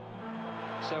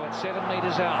So at 7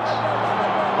 metres out,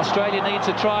 Australia needs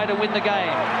a try to win the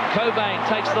game. Cobain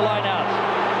takes the line out.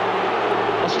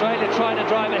 Australia trying to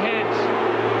drive ahead.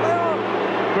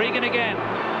 Gregan again,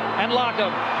 and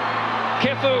Larkham.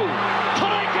 Kefu.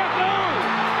 Try Kefu!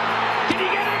 Did he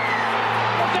get it?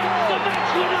 That's the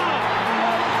match winner!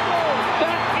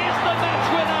 That is the match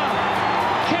winner!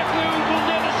 Kefu will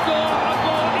never score a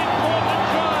more important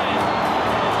try.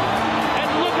 And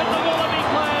look at the Wallaby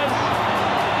players.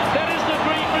 That is the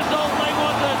dream result they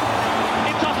wanted.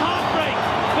 It's a heartbreak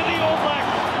for the All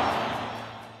Blacks.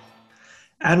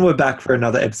 And we're back for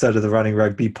another episode of the Running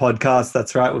Rugby podcast.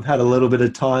 That's right. We've had a little bit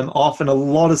of time off and a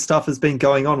lot of stuff has been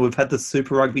going on. We've had the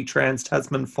Super Rugby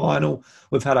Trans-Tasman final.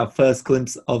 We've had our first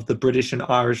glimpse of the British and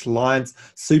Irish Lions.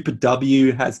 Super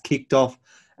W has kicked off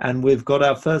and we've got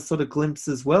our first sort of glimpse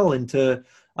as well into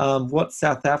what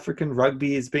South African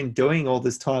rugby has been doing all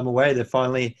this time away. They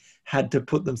finally had to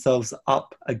put themselves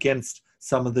up against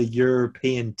some of the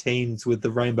European teams with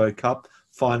the Rainbow Cup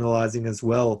finalising as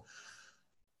well.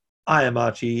 I am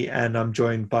Archie and I'm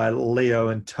joined by Leo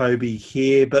and Toby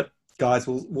here. But guys,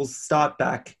 we'll start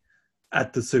back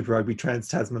at the Super Rugby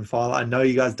Trans-Tasman final. I know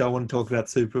you guys don't want to talk about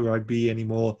Super Rugby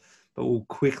anymore, but we'll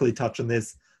quickly touch on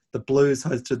this. The Blues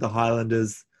hosted the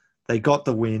Highlanders. They got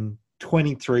the win,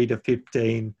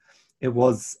 23-15. It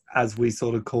was, as we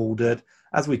sort of called it,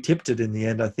 as we tipped it in the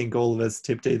end. I think all of us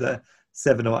tipped either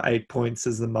 7 or 8 points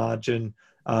as the margin,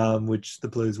 which the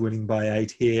Blues winning by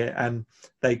 8 here. And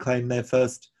they claimed their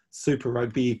first Super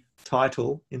Rugby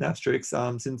title in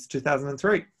Asterix since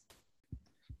 2003.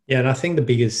 Yeah, and I think the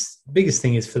biggest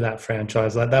thing is for that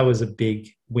franchise, like that was a big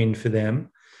win for them.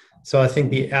 So I think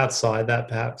the outside that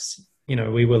perhaps,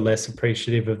 we were less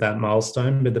appreciative of that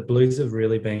milestone, but the Blues have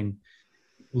really been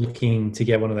looking to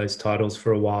get one of those titles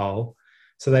for a while.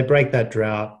 So they break that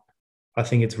drought. I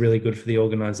think it's really good for the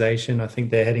organisation. I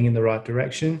think they're heading in the right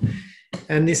direction.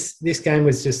 And this game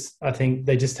was just, I think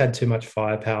they just had too much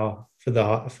firepower for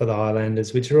the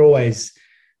Highlanders, which are always,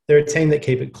 they're a team that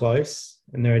keep it close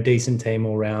and they're a decent team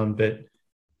all round. But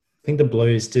I think the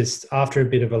Blues just, after a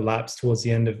bit of a lapse towards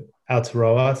the end of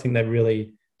Aotearoa, I think they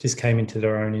really just came into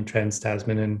their own in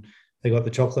Trans-Tasman and they got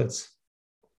the chocolates.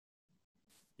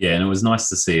 Yeah, and it was nice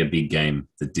to see a big game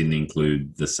that didn't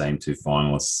include the same two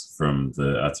finalists from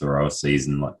the Aotearoa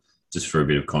season. Like, just for a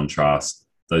bit of contrast,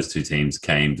 those two teams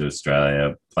came to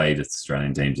Australia, played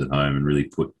Australian teams at home and really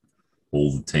put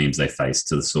all the teams they faced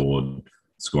to the sword,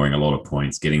 scoring a lot of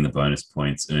points, getting the bonus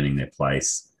points, earning their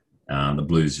place. The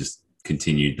Blues just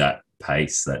continued that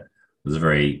pace. That was a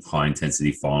very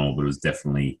high-intensity final, but it was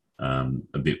definitely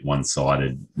a bit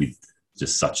one-sided with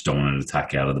just such dominant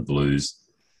attack out of the Blues.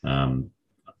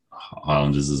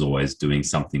 Highlanders is always doing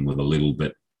something with a little,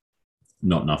 but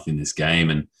not enough in this game,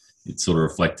 and it's sort of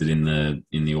reflected in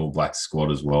the All Blacks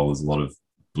squad as well. There's a lot of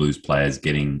Blues players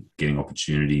getting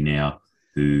opportunity now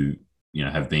who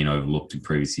have been overlooked in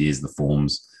previous years. The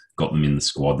form's got them in the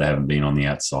squad. They haven't been on the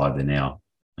outside. They're now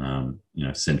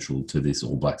central to this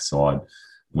All Black side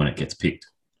when it gets picked.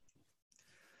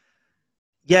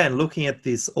 Yeah, and looking at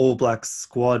this All Blacks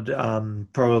squad,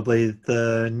 probably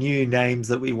the new names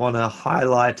that we want to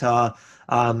highlight are,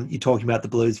 you're talking about the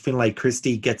Blues, Finlay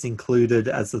Christie gets included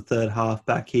as the third half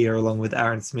back here, along with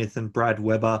Aaron Smith and Brad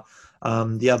Weber.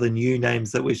 The other new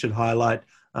names that we should highlight,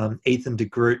 Ethan de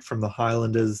Groot from the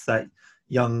Highlanders, that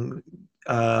young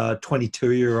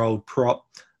 22-year-old prop,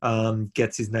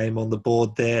 gets his name on the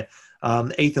board there.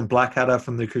 Ethan Blackadder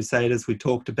from the Crusaders, we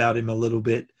talked about him a little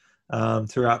bit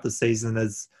throughout the season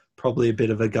as probably a bit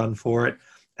of a gun for it.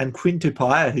 And Quinn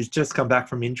Tupaia, who's just come back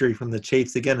from injury from the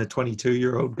Chiefs, again, a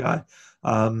 22-year-old guy,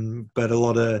 but a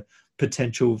lot of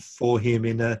potential for him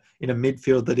in a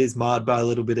midfield that is marred by a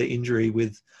little bit of injury,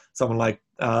 with someone like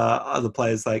other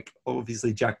players like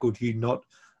obviously Jack Goodhue not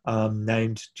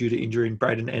named due to injury, and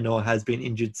Braden Ennor has been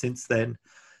injured since then.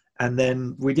 And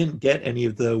then we didn't get any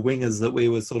of the wingers that we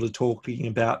were sort of talking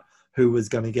about who was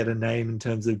going to get a name in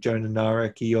terms of Jonah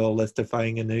Nareki or Lester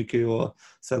Fainga'anuku or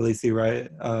Salisi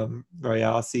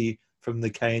Rayasi from the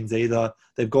Canes either.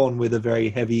 They've gone with a very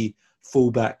heavy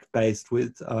fullback based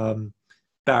with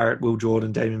Barrett, Will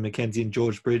Jordan, Damien McKenzie and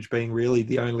George Bridge being really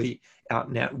the only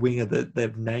out-and-out winger that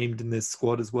they've named in this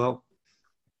squad as well.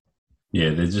 Yeah,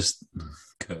 they're just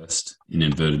cursed, in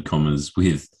inverted commas,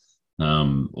 with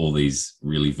all these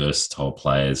really versatile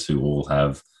players who all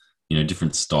have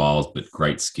different styles, but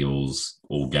great skills,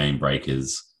 all game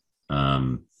breakers.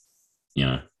 That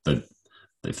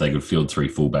if they could field three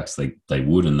fullbacks, they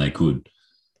would, and they could.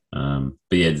 But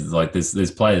yeah, like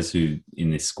there's players who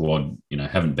in this squad,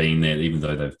 haven't been there, even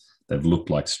though they've looked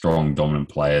like strong, dominant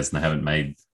players, and they haven't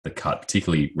made the cut,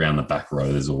 particularly around the back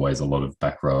row. There's always a lot of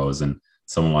back rowers, and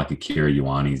someone like Akira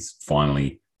Ioane's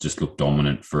finally just looked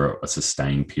dominant for a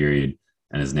sustained period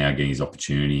and is now getting his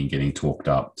opportunity and getting talked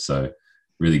up. So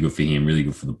really good for him, really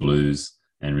good for the Blues,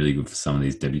 and really good for some of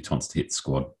these debutants to hit the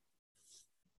squad.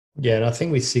 Yeah, and I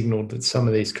think we signalled that some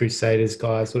of these Crusaders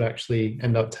guys would actually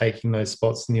end up taking those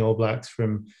spots in the All Blacks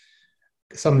from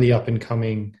some of the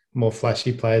up-and-coming, more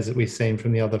flashy players that we've seen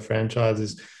from the other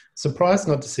franchises. Surprised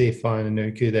not to see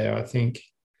Fainga'anuku there. I think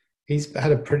he's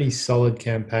had a pretty solid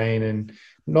campaign, and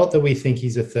not that we think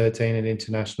he's a 13 at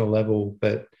international level,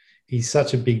 but he's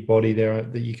such a big body there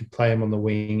that you could play him on the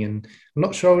wing. And I'm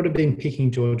not sure I would have been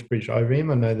picking George Bridge over him.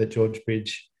 I know that George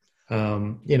Bridge,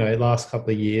 last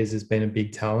couple of years has been a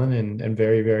big talent and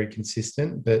very, very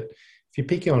consistent. But if you're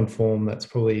picking on form, that's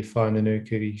probably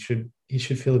Fainga'anuku. He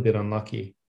should feel a bit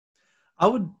unlucky.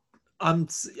 I'm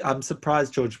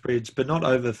surprised George Bridge, but not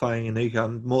over Fainga'anuku.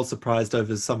 I'm more surprised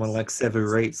over someone like Sevu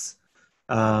Reece,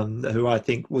 who I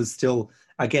think was still,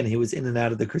 again, he was in and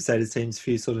out of the Crusaders team's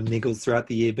few sort of niggles throughout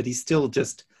the year, but he's still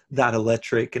just that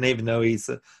electric. And even though he's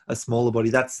a smaller body,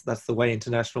 that's the way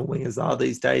international wingers are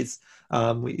these days.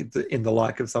 In the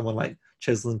like of someone like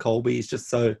Cheslin Colby, he's just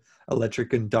so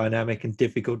electric and dynamic and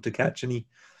difficult to catch. And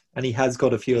he has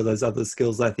got a few of those other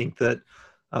skills I think that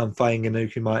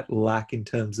Fainga'anuku might lack in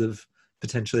terms of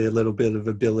potentially a little bit of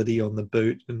ability on the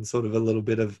boot and sort of a little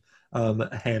bit of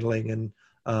handling and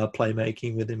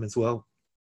playmaking with him as well.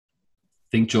 I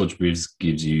think George Bridge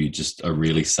gives you just a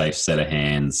really safe set of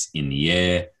hands in the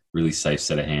air, really safe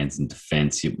set of hands in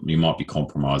defence. You might be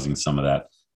compromising some of that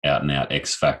out-and-out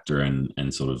X factor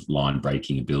and sort of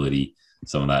line-breaking ability,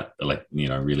 some of that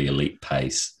really elite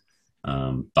pace.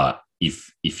 But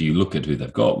if you look at who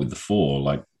they've got with the four,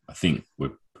 like I think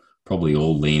we're probably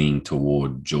all leaning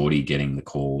toward Geordie getting the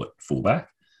call at fullback,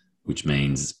 which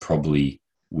means probably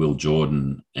Will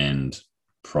Jordan and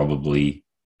probably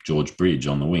George Bridge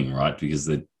on the wing, right? Because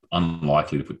they're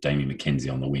unlikely to put Damien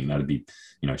McKenzie on the wing. That'd be,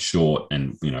 short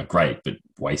and, great, but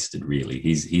wasted really.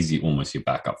 He's almost your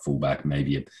backup fullback,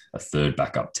 maybe a third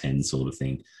backup 10 sort of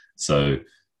thing. So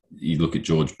you look at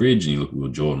George Bridge and you look at Will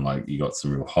Jordan, like you got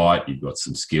some real height, you've got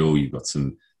some skill, you've got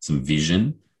some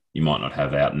vision. You might not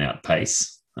have out and out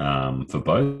pace for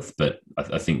both, but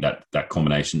I think that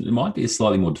combination, it might be a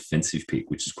slightly more defensive pick,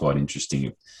 which is quite interesting.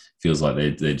 It feels like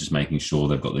they're just making sure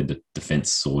they've got their defense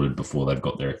sorted before they've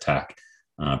got their attack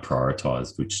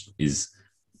prioritized, which is,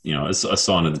 a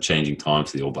sign of the changing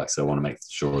times for the All Blacks. They want to make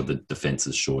sure the defense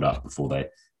is shored up before they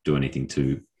do anything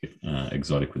too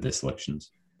exotic with their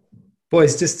selections.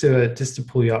 Boys, just to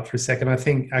pull you up for a second, I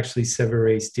think actually Sevu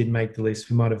Reece did make the list.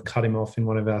 We might have cut him off in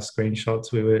one of our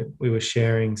screenshots we were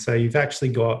sharing. So you've actually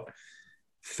got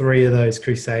three of those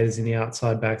Crusaders in the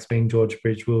outside backs, being George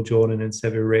Bridge, Will Jordan, and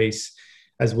Sevu Reece,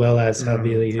 as well as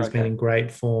Havili, who's been in great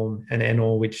form, and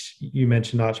Ennor, which you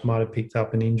mentioned Arch might have picked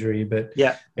up an injury, but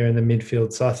they're in the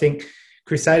midfield. So I think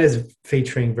Crusaders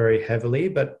featuring very heavily,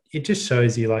 but it just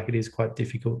shows you like it is quite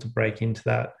difficult to break into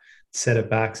that set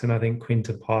of backs. And I think Quinn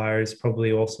Tupaia is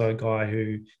probably also a guy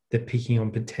who they're picking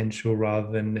on potential rather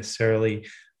than necessarily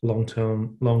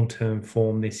long-term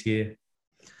form this year.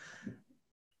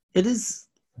 It is,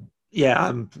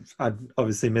 I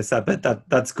obviously missed that, but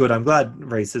that's good. I'm glad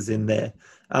Reece is in there.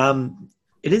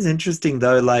 It is interesting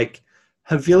though, like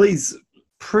Havili's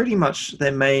pretty much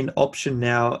their main option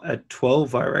now at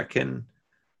 12, I reckon.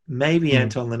 Maybe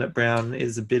Anton Linnett-Brown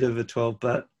is a bit of a 12,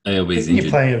 but ALB's injured.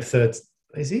 You're playing at third.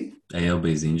 Is he?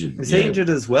 ALB's injured. Is he injured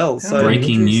as well? So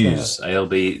breaking news: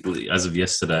 ALB, as of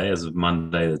yesterday, as of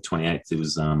Monday the 28th, it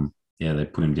was they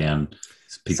put him down.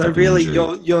 So really,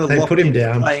 you're locked put him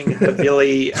down playing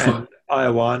Havili and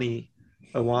Ioane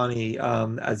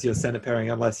as your centre pairing,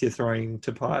 unless you're throwing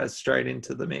Tupaia straight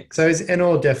into the mix. So is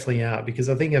Ennor definitely out? Because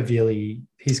I think Havili,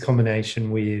 his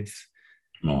combination with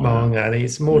Mo'unga, and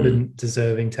he's more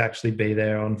deserving to actually be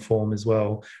there on form as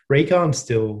well. Rico, I'm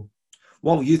still.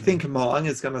 Well, you think Mo'unga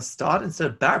is going to start instead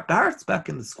of Barrett? Barrett's back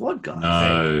in the squad, guys.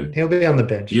 No. He'll be on the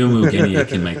bench. You and Will Genia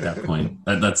can make that point.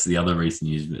 That's the other recent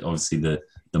news. Obviously, the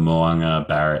Mo'unga,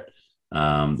 Barrett,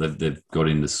 they've got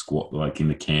in the squad, like in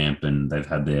the camp, and they've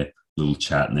had their little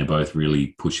chat, and they're both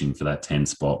really pushing for that 10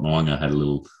 spot. Mo'unga had a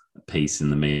little piece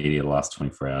in the media the last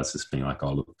 24 hours just being like,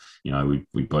 oh, look,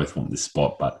 we both want this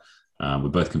spot, but we're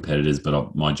both competitors,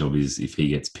 but my job is, if he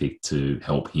gets picked, to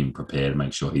help him prepare to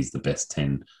make sure he's the best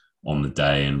 10 on the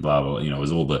day, and blah blah. It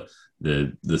was all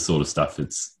the sort of stuff.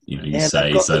 It's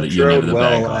say so that you're never the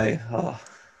bad guy.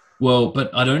 Well,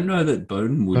 but I don't know that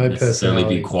Bowden would necessarily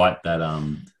be quite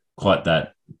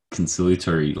that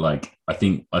conciliatory. Like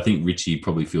I think Richie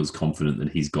probably feels confident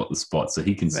that he's got the spot, so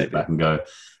he can sit Maybe. back and go,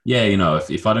 yeah, you know,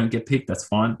 if I don't get picked, that's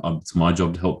fine. It's my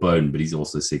job to help Bowden. But he's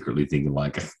also secretly thinking,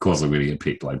 like, of course I'm going to get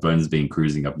picked. Like, Bowden's been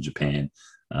cruising up in Japan.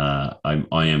 I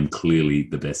am clearly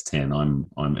the best 10.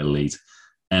 I'm elite.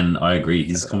 And I agree.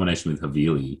 His combination with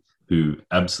Havili, who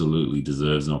absolutely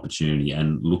deserves an opportunity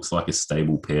and looks like a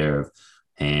stable pair of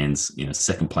hands, you know,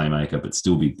 second playmaker, but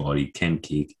still big body, can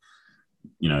kick,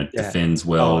 you know, defends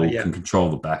well, can control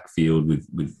the backfield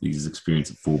with his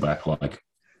experience at fullback. Like,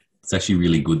 it's actually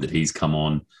really good that he's come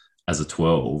on as a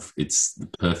 12. It's the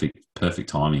perfect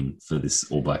timing for this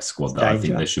All Black squad that I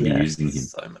think they should be using him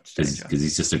so much because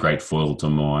he's just a great foil to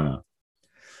Moana.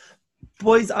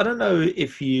 Boys, I don't know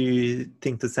if you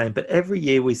think the same, but every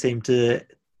year we seem to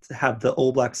have the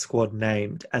All Black squad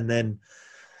named, and then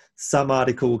some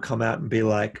article will come out and be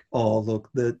like, oh, look,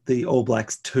 the All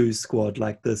Blacks 2 squad,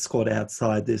 like the squad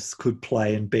outside this, could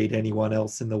play and beat anyone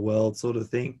else in the world sort of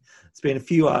thing. There's been a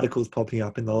few articles popping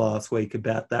up in the last week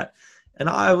about that. And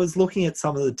I was looking at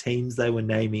some of the teams they were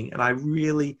naming, and I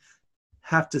really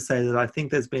have to say that I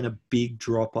think there's been a big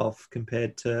drop-off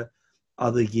compared to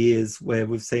other years where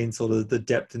we've seen sort of the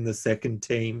depth in the second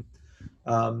team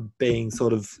being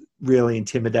sort of really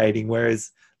intimidating,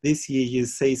 whereas this year you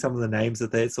see some of the names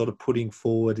that they're sort of putting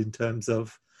forward in terms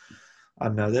of, I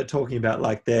don't know, they're talking about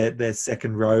like their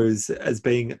second rows as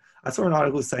being, I saw an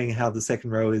article saying how the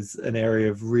second row is an area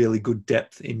of really good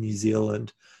depth in New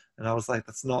Zealand. And I was like,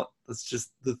 that's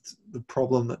just the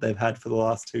problem that they've had for the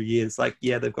last 2 years. Like,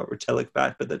 yeah, they've got Retallick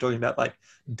back, but they're talking about like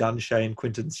Dunshay and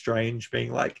Quinton Strange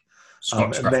being like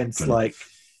immense like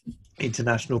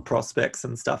international prospects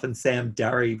and stuff, and Sam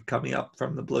Darry coming up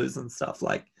from the Blues and stuff.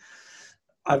 Like,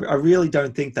 I really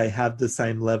don't think they have the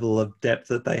same level of depth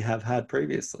that they have had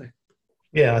previously.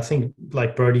 Yeah, I think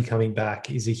like Brody coming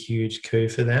back is a huge coup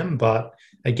for them. But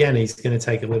again, he's going to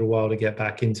take a little while to get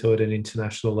back into it at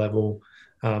international level.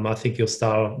 I think he'll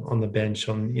start on the bench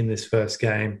in this first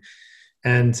game.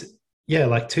 And yeah,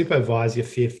 like Tupou Vai's your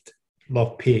 5th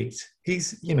lock picked.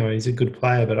 He's a good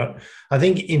player, but I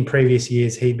think in previous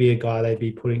years, he'd be a guy they'd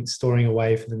be storing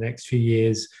away for the next few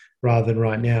years rather than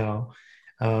right now.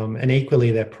 And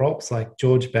equally, their props like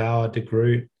George Bauer, De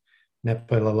Groot,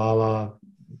 Nepo Lalala,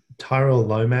 Tyrell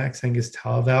Lomax, Angus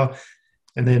Tarval,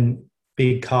 and then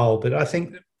Big Carl. But I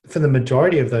think for the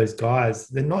majority of those guys,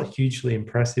 they're not hugely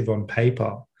impressive on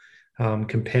paper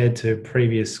compared to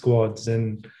previous squads.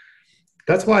 And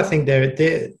that's why I think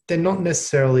they're not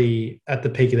necessarily at the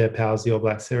peak of their powers, the All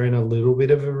Blacks. They're in a little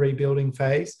bit of a rebuilding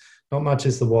phase, not as much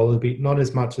as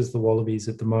the Wallabies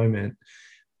at the moment.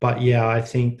 But yeah, I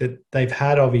think that they've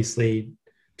had obviously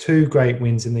 2 great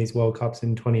wins in these World Cups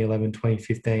in 2011,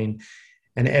 2015.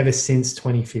 And ever since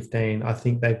 2015, I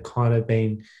think they've kind of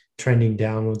been trending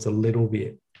downwards a little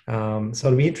bit. So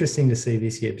it'll be interesting to see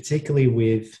this year, particularly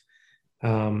with,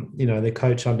 the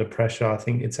coach under pressure. I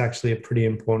think it's actually a pretty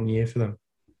important year for them.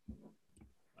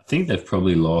 I think they've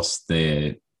probably lost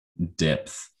their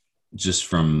depth just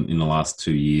from in the last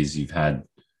 2 years. You've had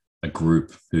a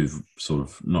group who've sort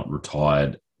of not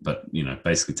retired, but,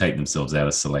 basically taken themselves out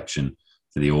of selection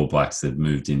for the All Blacks. They've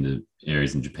moved into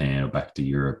areas in Japan or back to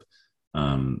Europe.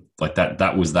 Like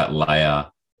that was that layer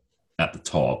at the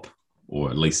top, or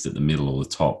at least at the middle or the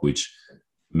top, which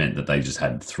meant that they just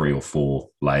had 3 or 4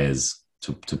 layers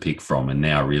to pick from. And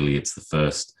now really it's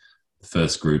the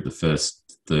first group, the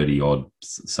first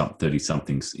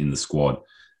 30-somethings in the squad.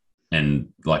 And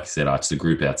like I said, it's the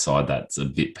group outside that's a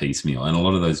bit piecemeal. And a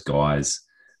lot of those guys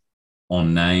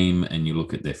on name, and you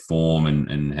look at their form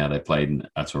and how they played in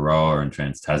Aotearoa and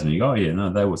Trans-Tasman, you go, oh yeah,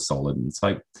 no, they were solid. And it's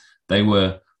like they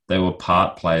were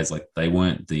part players. Like, they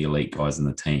weren't the elite guys in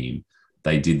the team.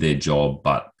 They did their job,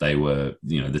 but they were,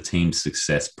 the team's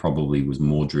success probably was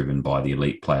more driven by the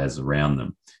elite players around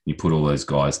them. You put all those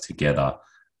guys together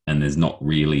and there's not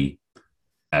really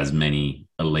as many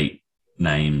elite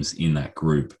names in that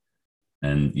group,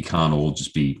 and you can't all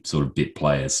just be sort of bit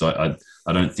players. So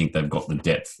I don't think they've got the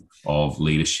depth of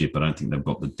leadership. I don't think they've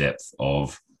got the depth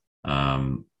of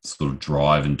sort of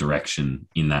drive and direction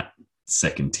in that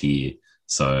second tier.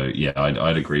 So yeah,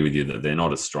 I'd agree with you that they're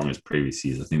not as strong as previous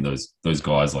years. I think those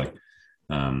guys like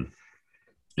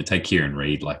you take Kieran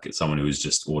Reid, like someone who was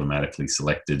just automatically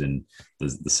selected, and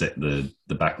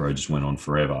the back row just went on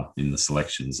forever in the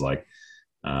selections. Like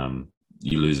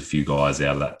you lose a few guys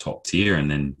out of that top tier, and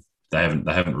then they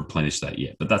haven't replenished that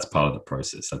yet. But that's part of the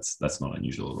process. That's not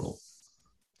unusual at all.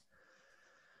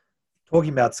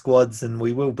 Talking about squads, and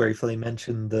we will briefly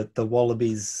mention that the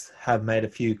Wallabies have made a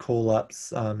few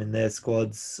call-ups in their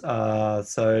squads.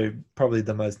 So probably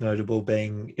the most notable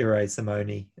being Ire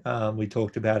Simoni. We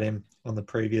talked about him on the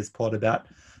previous pod about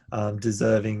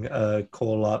deserving a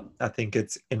call-up. I think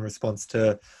it's in response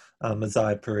to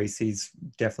Isaiah Parisi's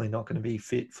definitely not going to be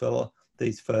fit for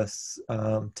these first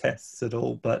tests at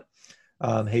all, but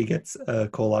he gets a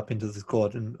call-up into the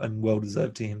squad and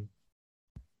well-deserved to him.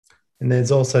 And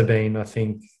there's also been, I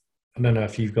think, I don't know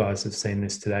if you guys have seen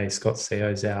this today, Scott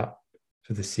Seo's out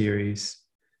for the series.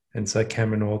 And so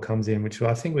Cameron Orr comes in, which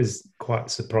I think was quite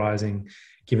surprising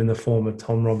given the form of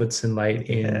Tom Robertson late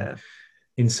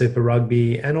in Super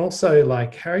Rugby. And also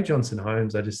like Harry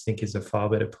Johnson-Holmes, I just think is a far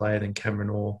better player than Cameron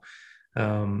Orr.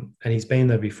 And he's been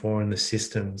there before in the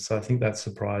system. So I think that's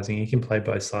surprising. He can play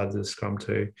both sides of the scrum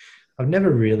too. I've never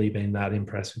really been that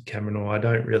impressed with Cameron Orr. I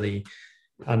don't really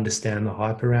understand the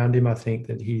hype around him. I think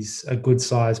that he's a good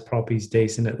size prop. He's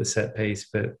decent at the set piece,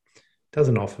 but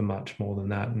doesn't offer much more than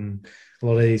that. And a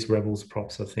lot of these Rebels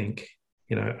props, I think,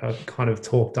 are kind of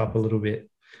talked up a little bit.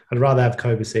 I'd rather have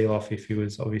Cobra Seeloff if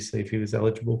he was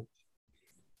eligible.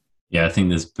 Yeah, I think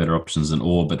there's better options than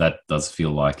Orr, but that does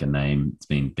feel like a name that's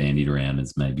been bandied around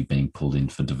as maybe being pulled in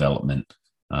for development.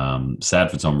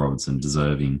 Sad for Tom Robertson,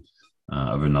 deserving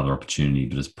of another opportunity,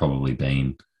 but has probably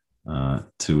been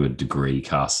to a degree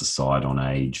cast aside on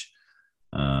age.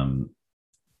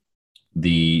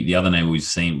 The other name we've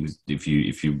seen, if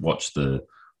you watch the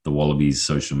Wallabies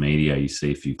social media, you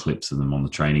see a few clips of them on the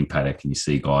training paddock, and you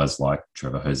see guys like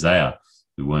Trevor Hosea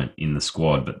who weren't in the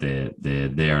squad, but they're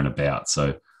there and about.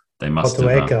 So they must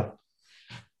have.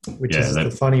 Which is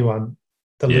the funny one.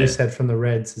 The loose head from the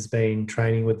Reds has been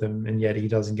training with them, and yet he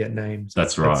doesn't get names.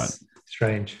 That's right.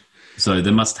 Strange. So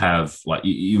they must have, like,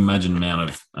 you imagine the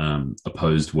amount of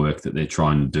opposed work that they're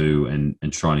trying to do and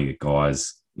trying to get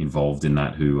guys involved in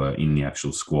that who are in the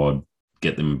actual squad,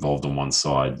 get them involved on one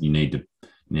side. You need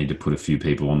to put a few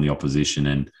people on the opposition,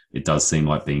 and it does seem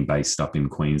like being based up in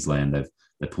Queensland,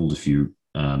 they've pulled a few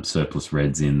surplus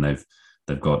Reds in. They've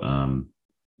got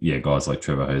guys like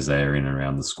Trevor Hosea in and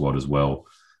around the squad as well.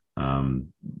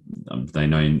 They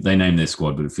name their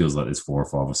squad, but it feels like there's 4 or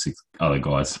 5 or 6 other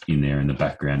guys in there in the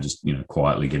background, just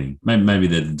quietly getting. Maybe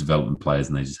they're the development players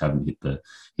and they just haven't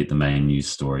hit the main news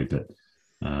story. But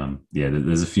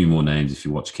there's a few more names. If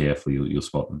you watch carefully, you'll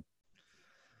spot them.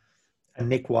 And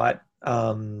Nick White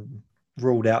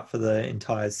ruled out for the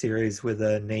entire series with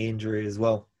a knee injury as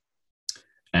well.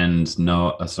 And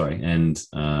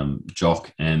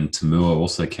Jock and Tamu are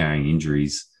also carrying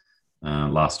injuries.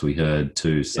 Last we heard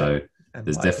too. So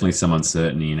there's definitely some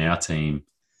uncertainty in our team,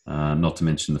 not to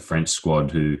mention the French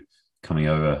squad who coming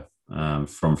over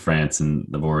from France, and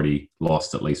they've already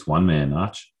lost at least one man,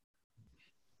 Arch.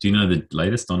 Do you know the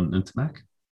latest on Ntamak?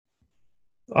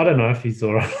 I don't know if he's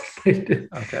all right.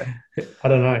 Okay. I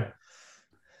don't know.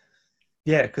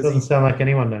 Yeah, because doesn't sound like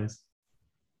anyone knows.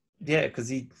 Yeah, because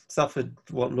he suffered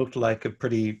what looked like a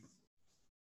pretty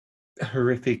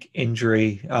horrific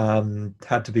injury,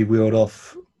 had to be wheeled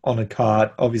off on a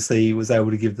cart. Obviously, he was able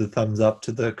to give the thumbs up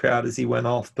to the crowd as he went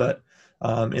off, but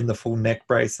in the full neck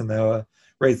brace, and they were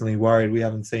reasonably worried. We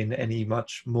haven't seen any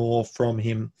much more from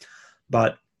him.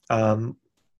 But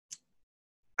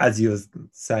as you were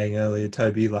saying earlier,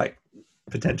 Toby, like,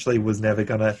 potentially was never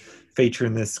going to feature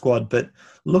in this squad. But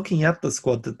looking at the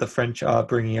squad that the French are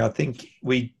bringing, I think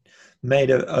we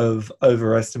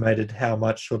overestimated how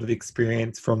much sort of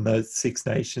experience from those Six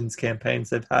Nations campaigns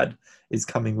they've had is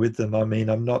coming with them. I mean,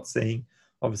 I'm not seeing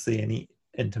obviously any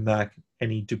Ntamak,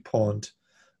 any Dupont,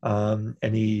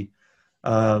 any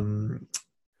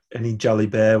Jelly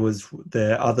Bear was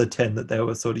their other 10 that they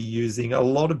were sort of using. A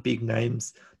lot of big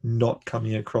names not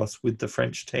coming across with the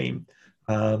French team,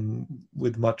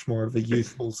 with much more of a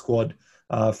youthful squad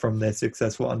from their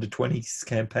successful under-20s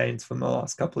campaigns from the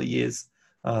last couple of years.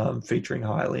 Featuring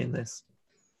highly in this.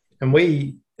 And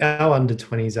our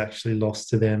under-20s actually lost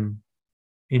to them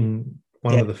in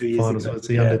one of the finals. It was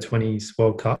the under-20s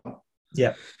World Cup.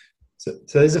 Yeah. So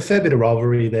there's a fair bit of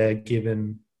rivalry there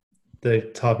given the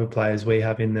type of players we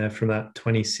have in there from that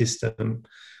 20 system.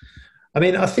 I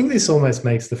mean, I think this almost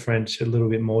makes the French a little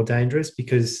bit more dangerous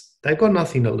because they've got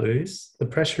nothing to lose. The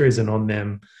pressure isn't on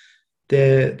them.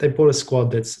 They brought a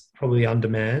squad that's probably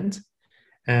undermanned,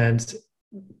 and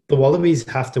the Wallabies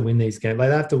have to win these games. They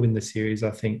have to win the series,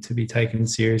 I think, to be taken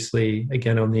seriously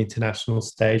again on the international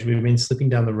stage. We've been slipping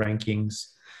down the rankings.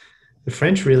 The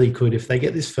French really could, if they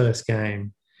get this first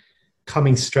game,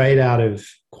 coming straight out of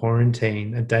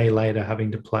quarantine, a day later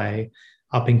having to play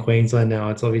up in Queensland now.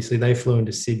 It's obviously they flew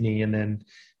into Sydney and then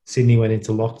Sydney went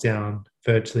into lockdown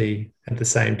virtually at the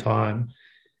same time.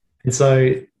 And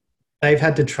so they've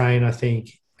had to train, I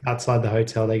think, outside the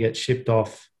hotel. They get shipped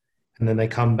off and then they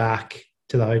come back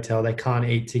to the hotel. They can't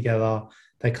eat together.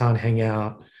 They can't hang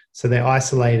out. So they're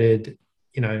isolated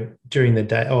during the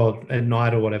day or at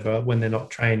night or whatever when they're not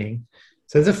training.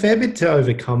 So there's a fair bit to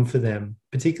overcome for them,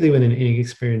 particularly with an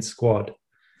inexperienced squad.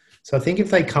 So I think if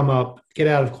they come up, get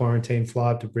out of quarantine,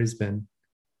 fly up to Brisbane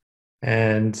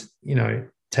and,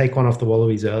 take one off the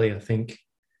Wallabies early, I think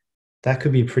that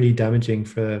could be pretty damaging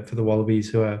for the Wallabies,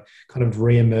 who are kind of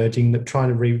re-emerging,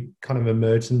 trying to kind of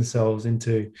emerge themselves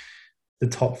into the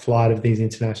top flight of these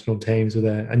international teams with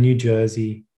a new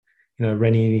jersey,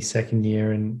 Rennie in his second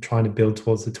year and trying to build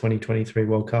towards the 2023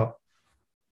 World Cup.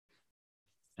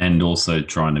 And also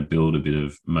trying to build a bit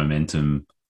of momentum.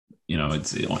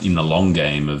 It's in the long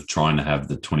game of trying to have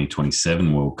the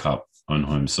 2027 World Cup on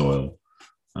home soil,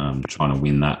 trying to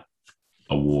win that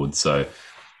award. So,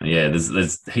 yeah,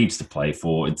 there's heaps to play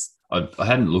for. I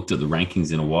hadn't looked at the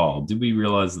rankings in a while. Did we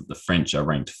realise that the French are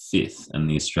ranked 5th and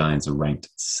the Australians are ranked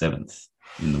 7th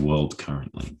in the world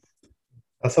currently?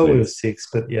 I thought we were 6th,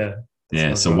 but yeah.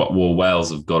 Yeah, so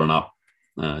Wales have gotten up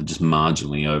just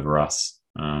marginally over us,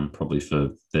 probably for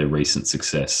their recent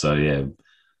success. So, yeah,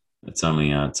 it's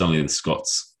only the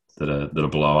Scots that are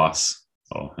below us,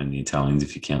 and the Italians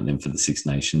if you count them for the Six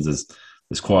Nations.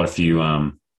 There's quite a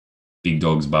few big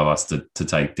dogs above us to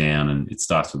take down, and it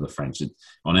starts with the French.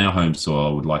 On our home soil,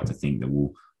 I would like to think that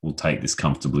we'll take this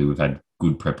comfortably. We've had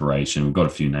good preparation. We've got a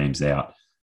few names out,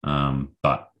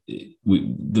 but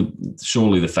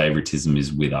surely the favouritism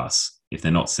is with us. If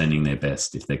they're not sending their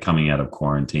best, if they're coming out of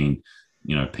quarantine,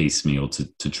 piecemeal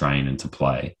to train and to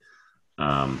play,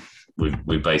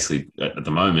 we're basically at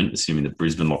the moment, assuming that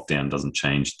Brisbane lockdown doesn't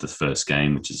change the first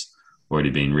game, which has already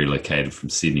been relocated from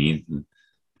Sydney,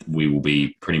 we will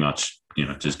be pretty much,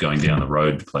 just going down the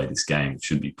road to play this game. It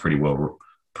should be pretty well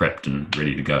prepped and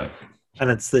ready to go.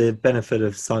 And it's the benefit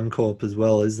of Suncorp as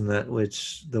well, isn't it?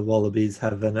 Which the Wallabies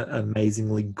have an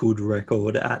amazingly good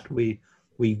record at. We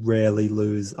rarely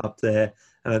lose up there,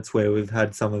 and that's where we've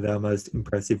had some of our most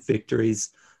impressive victories.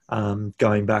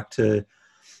 Going back to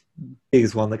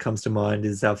biggest one that comes to mind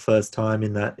is our first time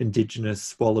in that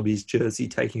Indigenous Wallabies jersey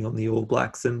taking on the All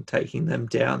Blacks and taking them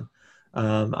down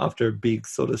after a big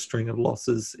sort of string of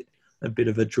losses, a bit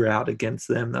of a drought against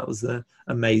them. That was an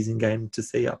amazing game to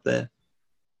see up there.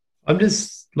 I'm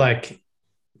just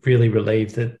really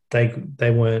relieved that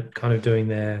they weren't kind of doing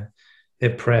their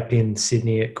prep in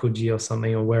Sydney at Coogee or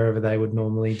something, or wherever they would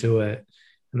normally do it,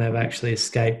 and they've actually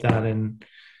escaped that. And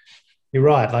you're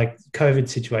right, COVID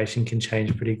situation can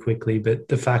change pretty quickly, but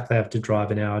the fact they have to drive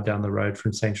an hour down the road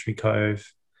from Sanctuary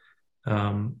Cove,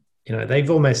 they've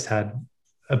almost had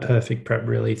a perfect prep,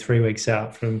 really, 3 weeks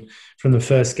out from the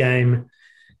first game,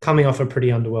 coming off a pretty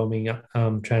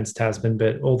underwhelming Trans-Tasman,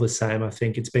 but all the same, I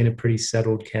think it's been a pretty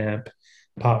settled camp,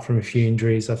 apart from a few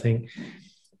injuries. I think,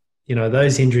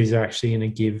 those injuries are actually going to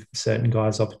give certain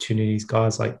guys opportunities,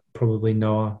 guys like probably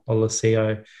Noah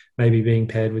Olosio, maybe being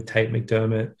paired with Tate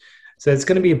McDermott. So it's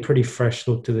going to be a pretty fresh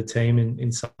look to the team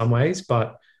in some ways,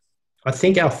 but I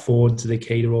think our forwards are the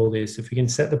key to all this. If we can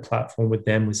set the platform with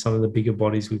them, with some of the bigger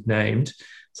bodies we've named,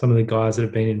 some of the guys that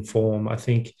have been in form, I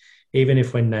think even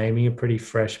if we're naming a pretty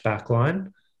fresh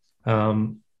backline,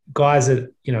 guys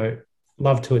that,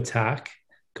 love to attack,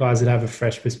 guys that have a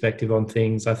fresh perspective on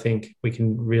things, I think we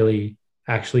can really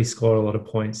actually score a lot of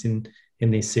points in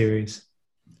this series.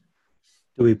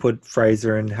 Do we put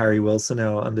Fraser and Harry Wilson,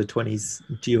 our under-20s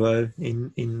duo,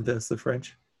 in versus the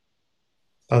French?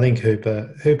 I think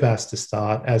Hooper has to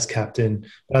start as captain,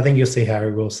 but I think you'll see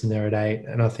Harry Wilson there at 8,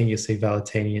 and I think you'll see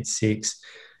Valentini at 6.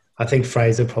 I think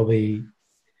Fraser probably,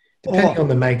 depending on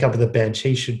the makeup of the bench,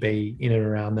 he should be in and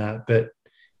around that. But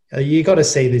you got to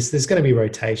see this. There's going to be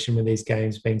rotation with these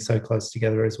games being so close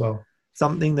together as well.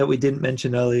 Something that we didn't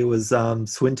mention earlier was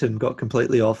Swinton got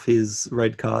completely off his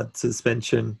red card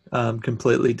suspension,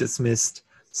 completely dismissed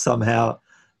somehow.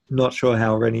 Not sure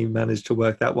how Rennie managed to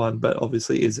work that one, but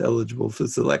obviously is eligible for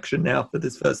selection now for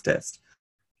this first test.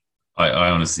 I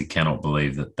honestly cannot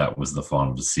believe that was the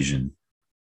final decision.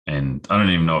 And I don't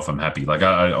even know if I'm happy.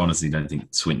 I honestly don't think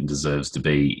Swinton deserves to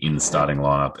be in the starting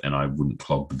lineup, and I wouldn't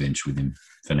clog the bench with him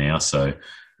for now. So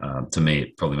to me,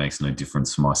 it probably makes no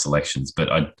difference for my selections. But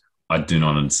I do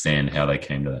not understand how they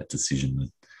came to that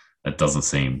decision. That doesn't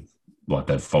seem like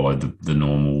they've followed the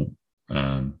normal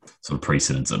sort of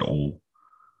precedents at all.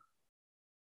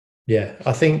 Yeah,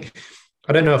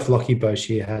 I don't know if Lockie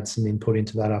Boshier had some input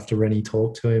into that after Rennie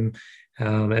talked to him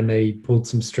and they pulled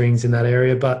some strings in that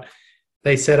area. But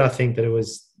they said, I think, that it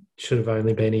should have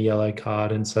only been a yellow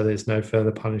card, and so there's no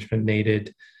further punishment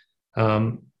needed.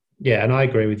 And I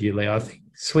agree with you, Lee. I think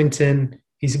Swinton,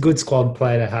 he's a good squad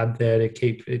player to have there to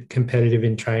keep it competitive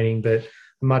in training, but I'd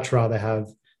much rather have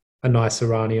a nice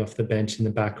Irani off the bench in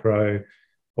the back row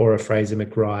or a Fraser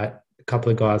McWright a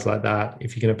couple of guys like that,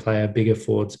 if you're going to play a bigger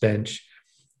forwards bench,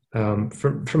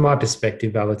 from my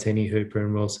perspective, Valetini, Hooper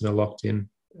and Wilson are locked in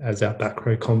as our back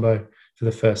row combo for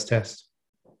the first test.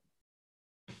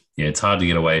 Yeah, it's hard to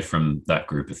get away from that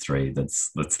group of three.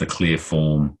 That's the clear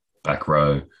form back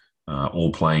row,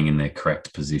 all playing in their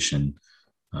correct position.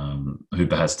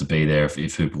 Hooper has to be there.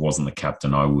 If Hooper wasn't the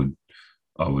captain, I would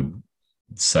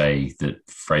say that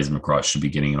Fraser McReight should be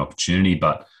getting an opportunity,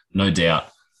 but no doubt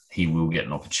he will get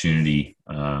an opportunity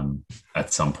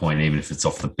at some point, even if it's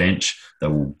off the bench. They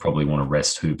will probably want to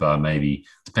rest Hooper, maybe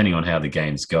depending on how the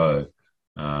games go.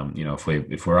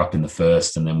 If we're up in the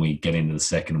first and then we get into the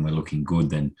second and we're looking good,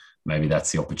 then maybe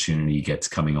that's the opportunity he gets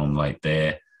coming on late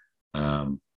there.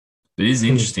 But it is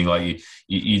interesting. Like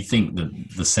you think that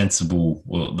the sensible,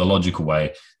 or the logical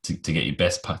way to get your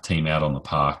best team out on the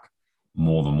park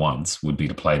more than once would be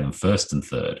to play them first and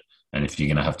third. And if you're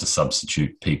going to have to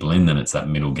substitute people in, then it's that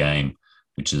middle game,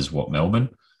 which is what, Melbourne?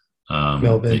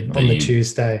 Melbourne on the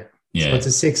Tuesday. Yeah. So it's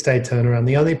a 6-day turnaround.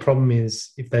 The only problem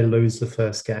is if they lose the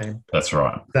first game. That's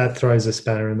right. That throws a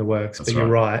spanner in the works. That's but you're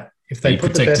right. If they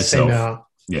put the best team out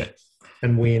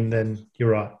and win, then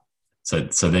you're right. So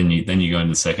then you go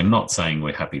into the second, not saying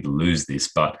we're happy to lose this,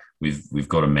 but we've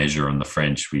got a measure on the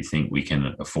French. We think we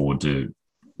can afford to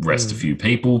rest a few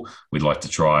people. We'd like to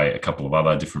try a couple of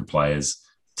other different players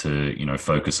to,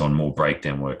 focus on more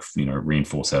breakdown work,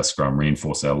 reinforce our scrum,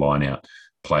 reinforce our line out,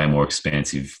 play a more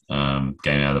expansive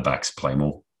game out of the backs, play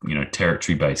more,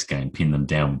 territory-based game, pin them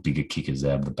down with bigger kickers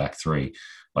out of the back three.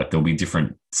 Like there'll be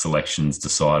different selections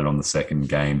decided on the second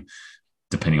game,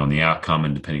 depending on the outcome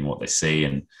and depending on what they see.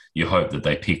 And you hope that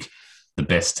they pick the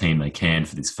best team they can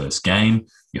for this first game.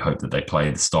 You hope that they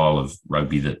play the style of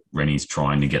rugby that Rennie's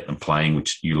trying to get them playing,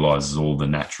 which utilises all the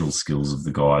natural skills of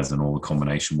the guys and all the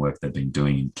combination work they've been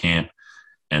doing in camp.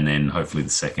 And then hopefully the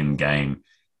second game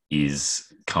is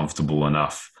comfortable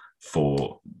enough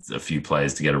for a few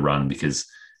players to get a run, because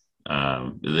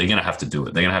they're going to have to do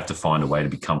it. They're going to have to find a way to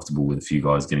be comfortable with a few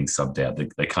guys getting subbed out.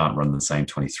 They can't run the same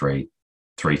 23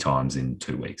 three times in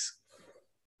 2 weeks.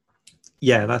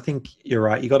 Yeah, and I think you're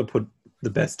right. You got to put the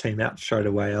best team out straight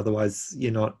away. Otherwise,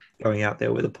 you're not going out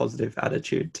there with a positive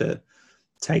attitude to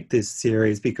take this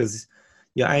series, because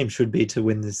your aim should be to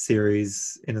win this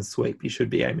series in a sweep. You should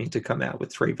be aiming to come out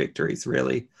with 3 victories,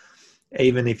 really.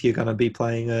 Even if you're going to be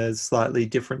playing a slightly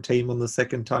different team on the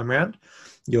second time round,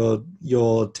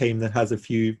 your team that has a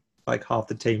few, like half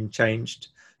the team changed,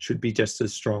 should be just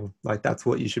as strong. Like that's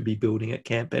what you should be building at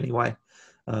camp anyway.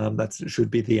 That should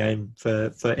be the aim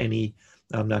for any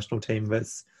national team,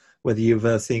 whether you're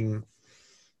versing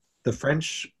the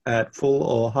French at full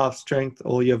or half strength,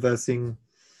 or you're versing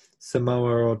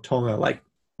Samoa or Tonga, like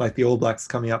the All Blacks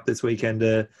coming up this weekend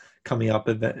are coming up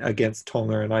against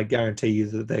Tonga, and I guarantee you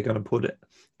that they're going to put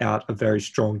out a very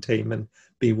strong team and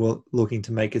be looking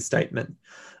to make a statement.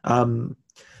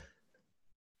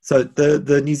 So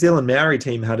the New Zealand Maori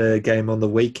team had a game on the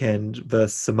weekend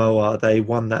versus Samoa. They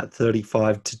won that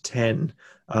 35-10.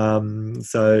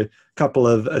 So a couple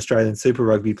of Australian Super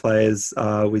Rugby players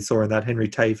we saw in that: Henry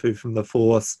Taifu from the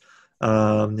Force,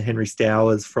 Henry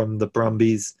Stowers from the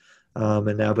Brumbies,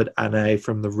 and Albert Ane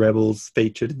from the Rebels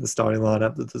featured in the starting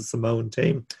lineup of the Samoan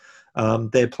team.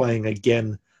 They're playing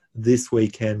again this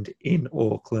weekend in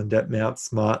Auckland at Mount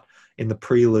Smart in the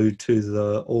prelude to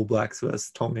the All Blacks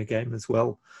versus Tonga game as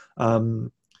well.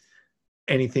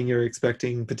 Anything you're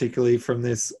expecting particularly from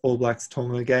this All Blacks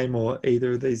Tonga game or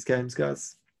either of these games,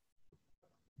 guys?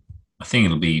 I think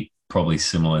it'll be probably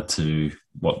similar to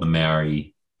what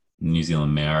the New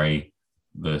Zealand Maori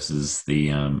versus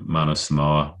the Mano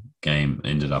Samoa game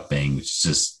ended up being, which is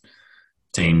just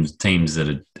teams that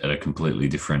are at a completely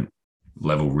different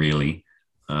level, really.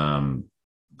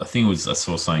 I think I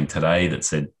saw something today that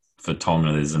said for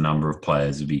Tonga, there's a number of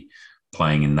players who'd be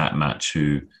playing in that match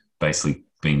who basically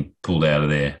been pulled out of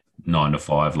their 9 to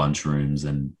 5 lunchrooms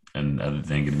and they're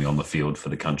going to be on the field for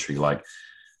the country. Like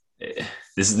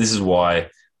this is why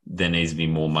there needs to be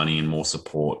more money and more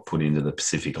support put into the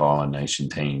Pacific Island nation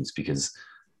teams, because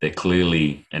they're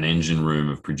clearly an engine room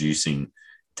of producing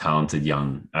talented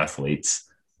young athletes,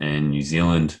 and New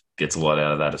Zealand gets a lot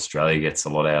out of that. Australia gets a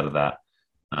lot out of that.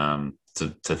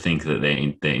 To think that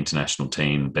their international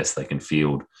team, best they can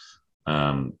field,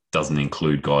 doesn't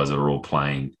include guys that are all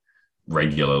playing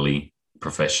regularly,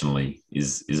 professionally,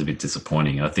 is a bit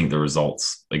disappointing. I think the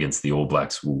results against the All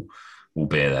Blacks will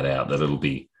bear that out, that it'll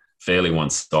be fairly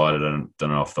one-sided. I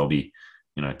don't know if they'll be,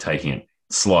 taking it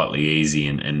slightly easy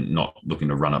and not looking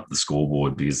to run up the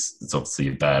scoreboard, because it's obviously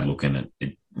a bad look, and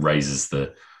it raises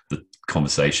the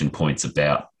conversation points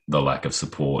about the lack of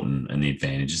support and the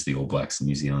advantages the All Blacks and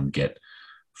New Zealand get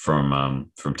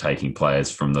from taking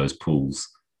players from those pools.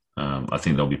 I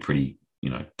think they'll be pretty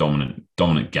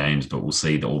dominant games, but we'll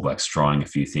see the All Blacks trying a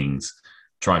few things,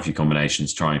 trying a few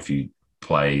combinations, trying a few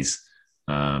plays,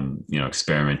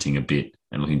 experimenting a bit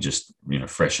and looking just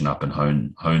freshen up and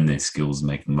hone their skills and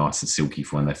make them nice and silky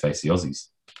for when they face the Aussies.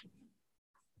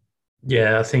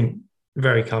 Yeah, I think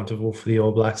very comfortable for the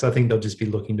All Blacks. I think they'll just be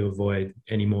looking to avoid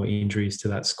any more injuries to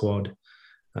that squad,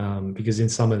 because in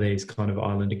some of these kind of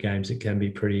Islander games, it can be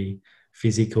pretty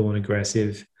physical and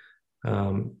aggressive.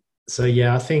 So,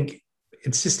 yeah, I think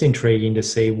it's just intriguing to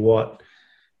see what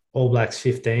All Blacks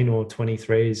 15 or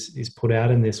 23 is put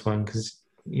out in this one, because,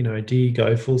 do you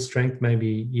go full strength?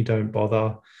 Maybe you don't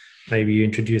bother. Maybe you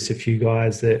introduce a few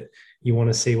guys that you want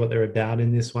to see what they're about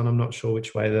in this one. I'm not sure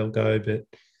which way they'll go, but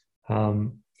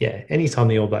anytime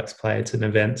the All Blacks play, it's an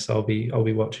event, so I'll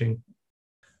be watching.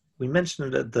 We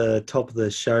mentioned at the top of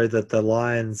the show that the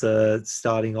Lions are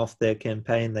starting off their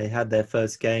campaign. They had their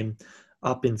first game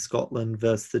up in Scotland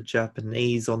versus the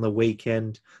Japanese on the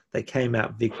weekend. They came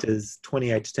out victors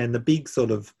 28-10. The big sort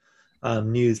of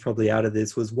news probably out of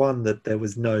this was one that there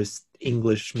was no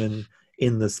Englishman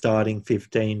in the starting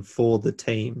 15 for the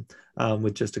team,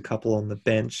 with just a couple on the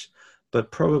bench.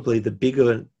 But probably the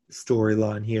bigger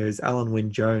storyline here is Alan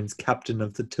Wynne-Jones, captain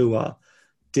of the tour,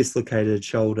 dislocated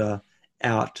shoulder,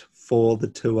 out for the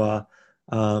tour.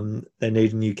 They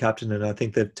need a new captain, and I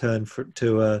think they've turned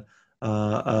to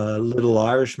a little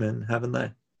Irishman, haven't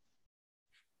they?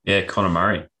 Yeah, Conor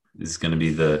Murray is going to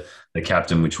be the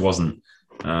captain, which wasn't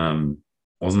a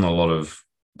lot of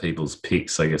people's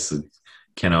picks. I guess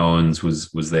Ken Owens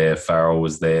was there, Farrell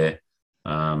was there,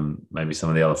 maybe some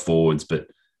of the other forwards, but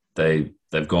they've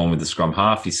gone with the scrum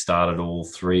half. He started all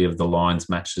three of the Lions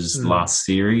matches last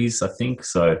series, I think.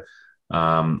 So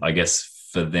I guess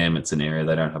for them, it's an area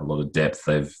they don't have a lot of depth.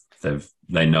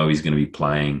 They know he's going to be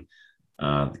playing.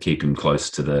 Keep him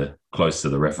close to the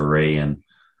referee, and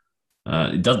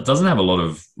it doesn't have a lot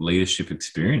of leadership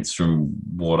experience from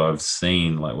what I've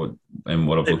seen, what I've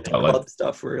looked at. Club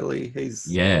stuff, really. He's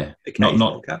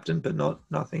not captain, but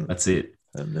nothing. That's it.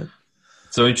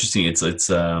 So interesting. It's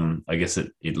I guess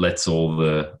it lets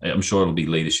I'm sure it'll be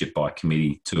leadership by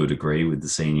committee to a degree with the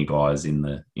senior guys in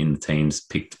the teams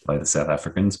picked to play the South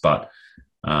Africans, but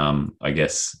I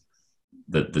guess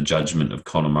that the judgment of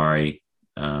Conor Murray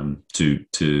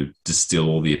to distill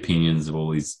all the opinions of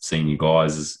all these senior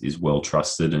guys is well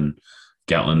trusted, and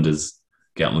Gatland's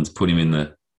put him in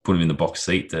the box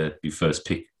seat to be first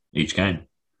pick each game.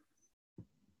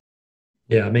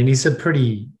 Yeah, I mean, he's a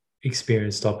pretty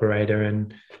experienced operator,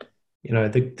 and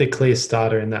the clear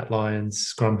starter in that Lions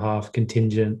scrum half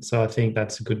contingent. So I think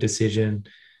that's a good decision.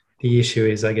 The issue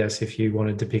is, I guess, if you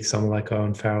wanted to pick someone like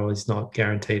Owen Farrell, he's not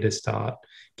guaranteed to start,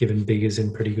 given Bigger's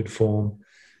in pretty good form.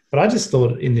 But I just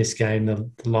thought in this game, the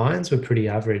Lions were pretty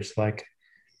average. Like,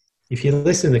 if you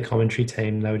listen to the commentary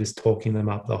team, they were just talking them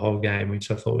up the whole game, which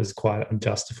I thought was quite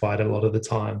unjustified a lot of the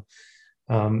time.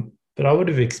 But I would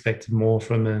have expected more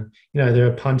from they're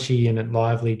a punchy and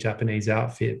lively Japanese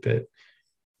outfit, but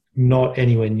not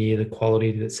anywhere near the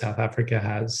quality that South Africa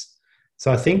has.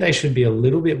 So I think they should be a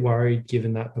little bit worried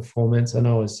given that performance. I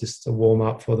know it was just a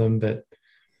warm-up for them, but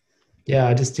yeah,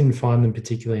 I just didn't find them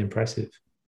particularly impressive.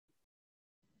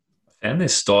 I found their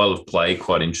style of play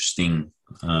quite interesting.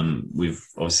 We've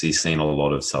obviously seen a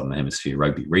lot of Southern Hemisphere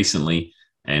rugby recently,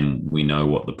 and we know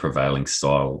what the prevailing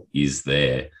style is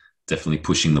there. Definitely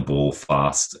pushing the ball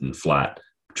fast and flat,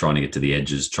 trying to get to the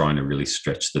edges, trying to really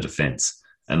stretch the defence.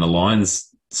 And the Lions'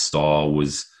 style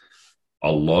was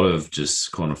a lot of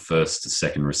just kind of first to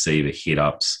second receiver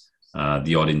hit-ups,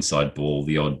 the odd inside ball,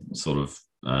 the odd sort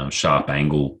of sharp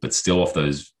angle, but still off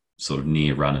those sort of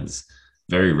near runners.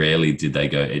 Very rarely did they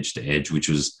go edge to edge, which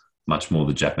was much more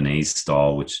the Japanese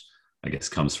style, which I guess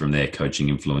comes from their coaching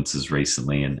influences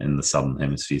recently, and the Southern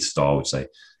Hemisphere style, which they've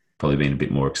probably been a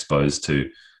bit more exposed to.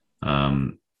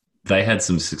 They had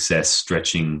some success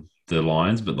stretching the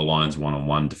Lions, but the Lions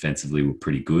one-on-one defensively were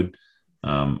pretty good.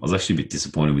 I was actually a bit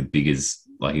disappointed with Biggers.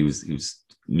 Like he was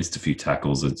missed a few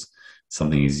tackles. It's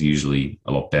something he's usually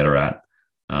a lot better at.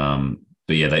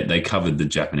 But yeah, they covered the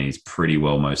Japanese pretty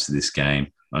well most of this game,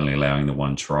 only allowing the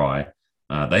one try.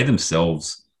 They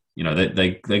themselves,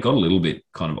 they got a little bit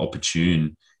kind of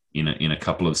opportune in a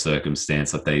couple of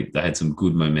circumstances. Like they had some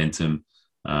good momentum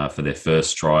for their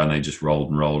first try, and they just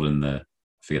rolled, and I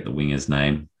forget the winger's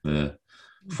name, the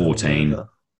 14.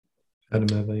 Van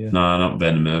der Merwe, yeah. No, not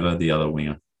Van der Merwe, the other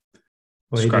winger.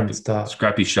 Well,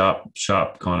 Scrappy,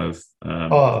 sharp kind of.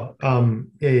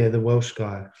 The Welsh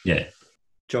guy. Yeah.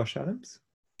 Josh Adams,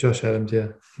 yeah.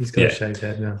 He's got a shaved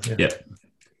head now. Yeah.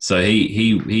 So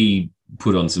he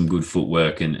put on some good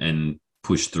footwork and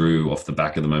push through off the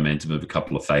back of the momentum of a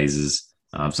couple of phases.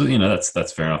 So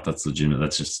that's fair enough. That's legitimate.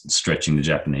 That's just stretching the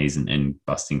Japanese and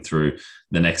busting through.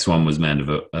 The next one was Van der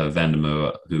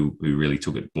Merwe, who really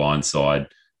took it blindside.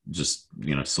 Just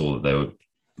saw that there were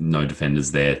no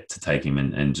defenders there to take him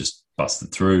and just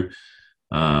busted through.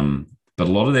 But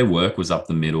a lot of their work was up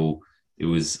the middle. It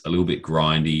was a little bit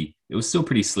grindy. It was still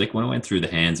pretty slick. When it went through the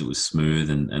hands, it was smooth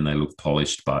and they looked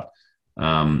polished. But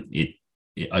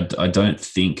I don't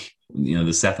think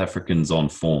the South Africans on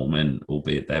form, and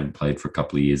albeit they haven't played for a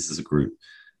couple of years as a group,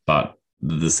 but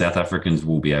the South Africans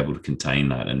will be able to contain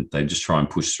that, and they just try and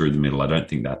push through the middle. I don't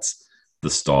think that's the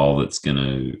style that's going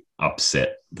to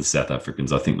upset the South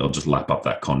Africans. I think they'll just lap up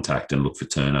that contact and look for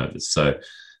turnovers. So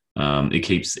it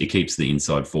keeps the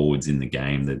inside forwards in the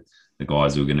game, that the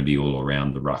guys who are going to be all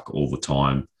around the ruck all the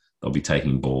time, they'll be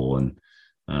taking ball. And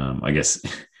I guess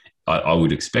I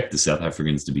would expect the South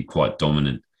Africans to be quite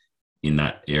dominant in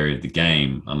that area of the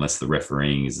game, unless the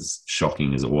refereeing is as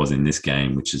shocking as it was in this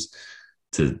game, which is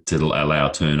to allow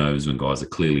turnovers when guys are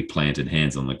clearly planted,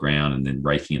 hands on the ground, and then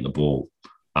raking at the ball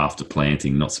after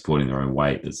planting, not supporting their own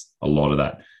weight. There's a lot of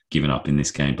that given up in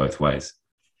this game both ways.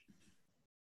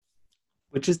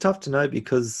 Which is tough to know,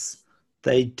 because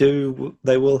they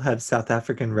will have South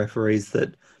African referees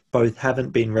that both haven't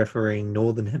been refereeing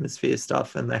Northern Hemisphere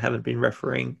stuff, and they haven't been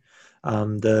refereeing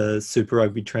the Super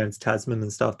Rugby Trans-Tasman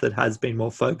and stuff that has been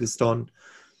more focused on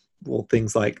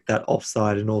things like that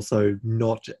offside, and also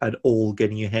not at all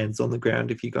getting your hands on the ground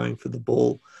if you're going for the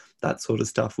ball, that sort of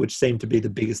stuff, which seemed to be the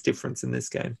biggest difference in this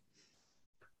game.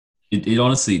 It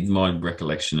honestly, my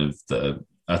recollection of the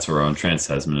Aotearoa and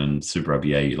Trans-Tasman and Super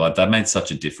Rugby AU, like, that made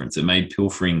such a difference. It made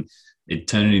pilfering, it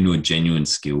turned it into a genuine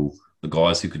skill. The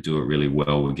guys who could do it really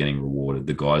well were getting rewarded.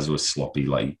 The guys who were sloppy,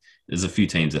 like, there's a few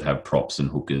teams that have props and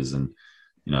hookers and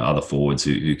other forwards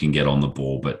who can get on the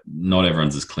ball, but not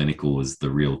everyone's as clinical as the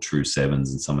real true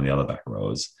sevens and some of the other back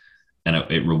rowers. And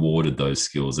it rewarded those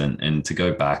skills. And to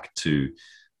go back to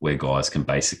where guys can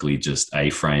basically just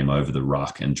A-frame over the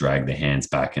ruck and drag their hands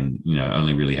back and,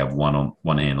 only really have one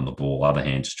hand on the ball, other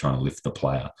hand just trying to lift the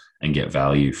player and get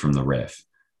value from the ref.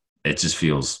 It just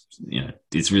feels,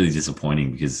 it's really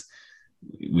disappointing, because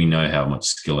we know how much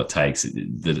skill it takes.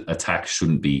 The attack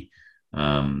shouldn't be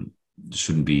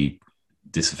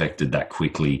disaffected that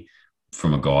quickly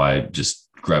from a guy just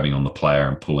grabbing on the player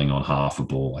and pulling on half a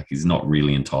ball. Like, he's not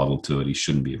really entitled to it. He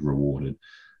shouldn't be rewarded.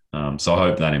 So I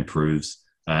hope that improves.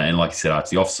 And like I said,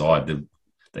 it's the offside.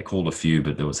 They called a few,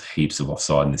 but there was heaps of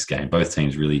offside in this game. Both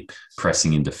teams really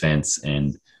pressing in defence,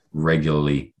 and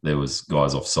regularly there was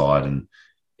guys offside. And,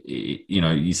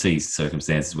 you see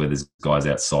circumstances where there's guys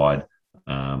outside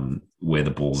where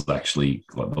the ball's actually,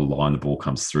 like, the line the ball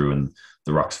comes through and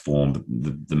the ruck's formed.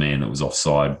 The man that was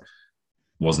offside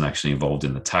wasn't actually involved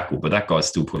in the tackle, but that guy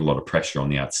still put a lot of pressure on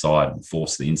the outside and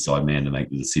forced the inside man to make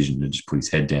the decision to just put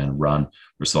his head down and run,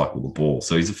 recycle the ball.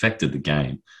 So he's affected the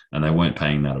game, and they weren't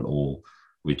paying that at all,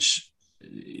 which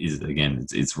is, again,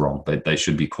 it's wrong. They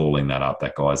should be calling that up.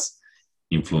 That guy's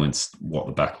influenced what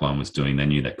the back line was doing. They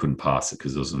knew they couldn't pass it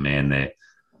because there was a man there.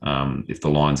 If the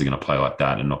Lions are going to play like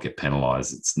that and not get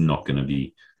penalised, it's not going to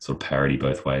be sort of parity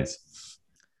both ways.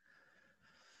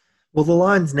 Well, the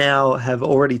Lions now have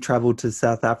already travelled to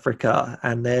South Africa,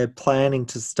 and they're planning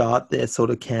to start their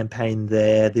sort of campaign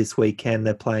there this weekend.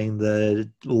 They're playing the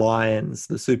Lions,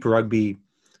 the Super Rugby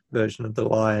version of the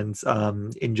Lions,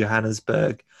 in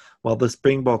Johannesburg, while the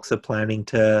Springboks are planning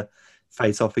to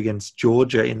face off against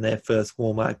Georgia in their first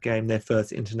warm-up game, their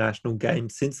first international game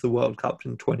since the World Cup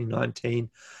in 2019.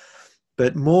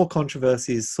 But more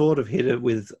controversy is sort of hit it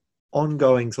with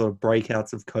ongoing sort of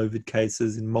breakouts of COVID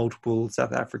cases in multiple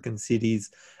South African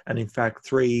cities, and in fact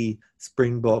 3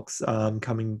 Springboks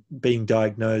being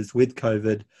diagnosed with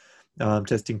COVID,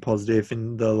 testing positive,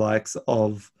 in the likes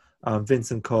of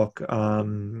Vincent Koch,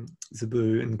 Zabu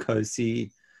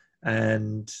Nkosi,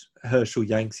 and Herschel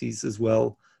Yanksies as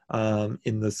well,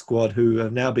 in the squad, who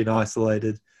have now been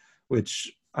isolated,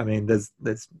 which, I mean,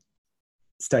 there's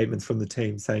statements from the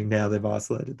team saying now they've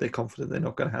isolated, they're confident they're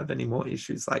not going to have any more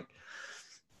issues. Like,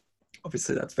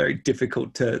 obviously that's very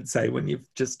difficult to say when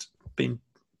you've just been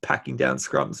packing down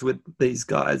scrums with these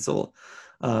guys, or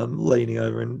leaning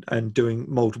over and doing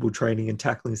multiple training and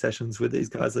tackling sessions with these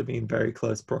guys, living in very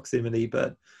close proximity.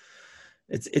 But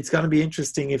it's going to be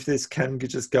interesting if this can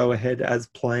just go ahead as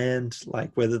planned,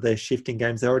 like whether they're shifting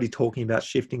games. They're already talking about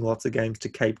shifting lots of games to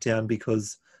Cape Town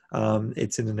because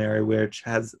it's in an area where it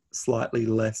has slightly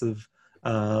less of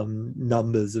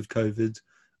numbers of COVID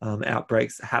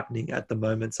outbreaks happening at the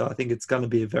moment. So I think it's going to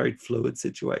be a very fluid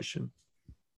situation.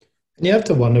 And you have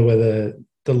to wonder whether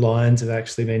the Lions have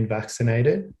actually been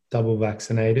vaccinated, double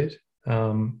vaccinated.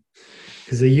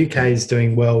 because the UK is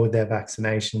doing well with their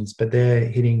vaccinations, but they're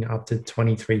hitting up to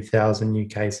 23,000 new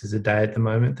cases a day at the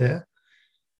moment there.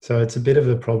 So it's a bit of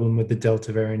a problem with the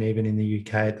Delta variant even in the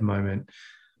UK at the moment.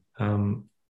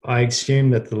 I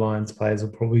assume that the Lions players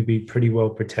will probably be pretty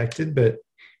well protected, but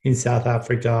in South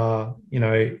Africa,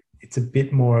 it's a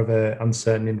bit more of an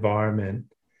uncertain environment.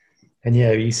 And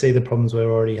yeah, you see the problems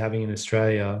we're already having in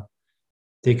Australia.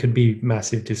 There could be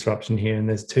massive disruption here, and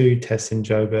there's 2 tests in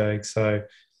Joburg. So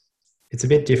it's a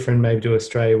bit different maybe to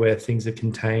Australia where things are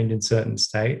contained in certain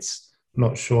states. I'm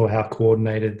not sure how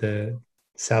coordinated the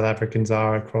South Africans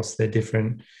are across their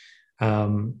different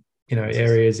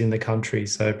areas in the country,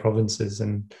 so provinces.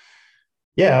 And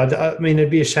yeah, I mean,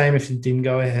 it'd be a shame if it didn't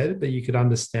go ahead, but you could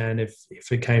understand if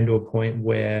it came to a point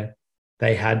where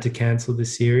they had to cancel the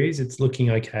series. It's looking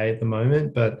okay at the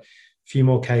moment, but a few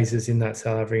more cases in that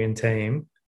South African team,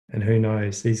 and who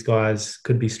knows, these guys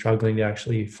could be struggling to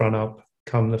actually front up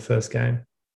come the first game.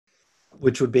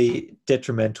 Which would be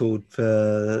detrimental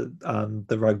for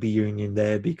the rugby union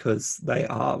there, because they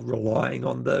are relying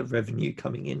on the revenue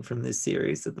coming in from this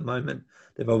series at the moment.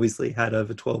 They've obviously had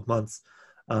over 12 months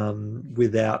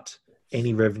without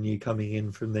any revenue coming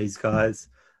in from these guys,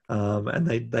 and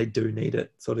they do need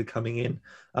it sort of coming in.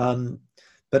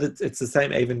 But it's the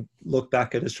same. Even look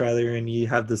back at Australia, and you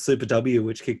have the Super W,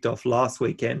 which kicked off last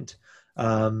weekend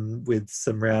with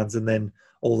some rounds, and then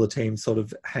all the teams sort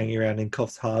of hanging around in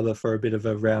Coffs Harbour for a bit of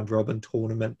a round-robin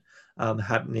tournament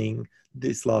happening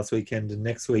this last weekend and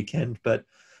next weekend. But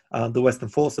the Western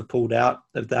Force have pulled out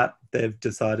of that. They've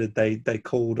decided they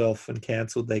called off and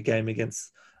cancelled their game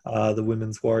against the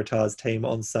Women's Waratahs team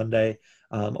on Sunday,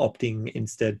 opting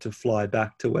instead to fly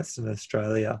back to Western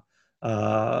Australia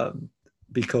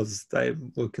because they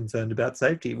were concerned about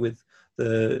safety with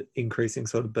the increasing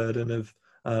sort of burden of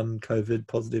COVID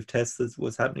positive tests that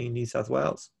was happening in New South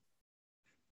Wales.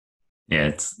 Yeah,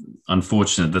 it's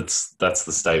unfortunate. That's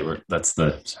the state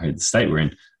the state we're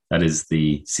in. That is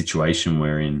the situation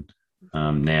we're in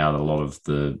now. A lot of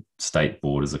the state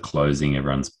borders are closing.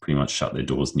 Everyone's pretty much shut their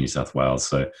doors in New South Wales.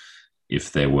 So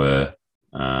if there were,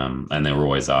 and there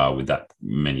always are with that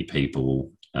many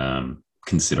people,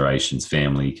 considerations,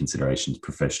 family considerations,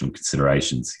 professional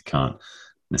considerations, you can't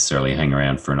necessarily hang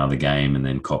around for another game and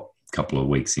then cop couple of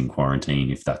weeks in quarantine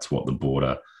if that's what the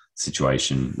border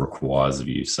situation requires of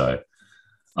you. So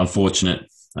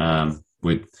unfortunate.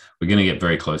 We're going to get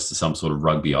very close to some sort of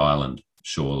rugby island,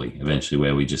 surely, eventually,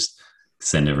 where we just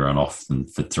send everyone off and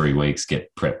for 3 weeks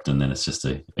get prepped, and then it's just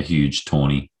a huge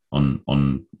tourney on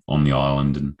the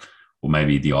island, and or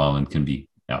maybe the island can be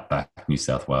out back New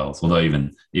South Wales. Although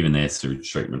even their sewage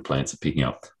treatment plants are picking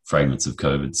up fragments of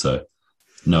COVID, so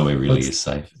nowhere really is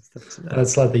safe.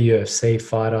 That's like the UFC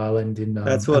Fight Island in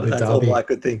that's Abu Dhabi. all I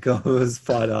could think of was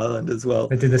Fight Island as well.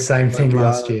 They did the same thing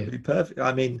last year. Would be perfect.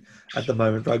 I mean, at the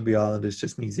moment, Rugby Island is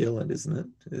just New Zealand, isn't it?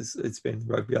 It's been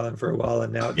Rugby Island for a while,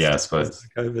 and now it's I suppose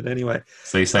COVID anyway.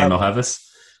 So you're saying they'll have us?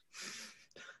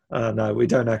 No, we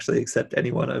don't actually accept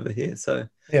anyone over here. So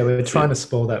yeah, we're trying to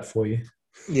spoil that for you.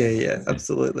 Yeah,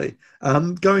 absolutely.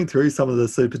 Going through some of the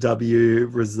Super W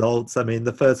results, I mean,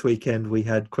 the first weekend we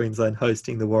had Queensland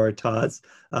hosting the Waratahs,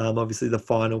 obviously the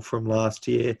final from last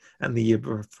year and the year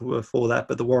before that,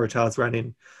 but the Waratahs ran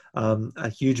in a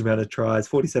huge amount of tries,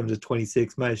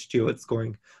 47-26, Maya Stewart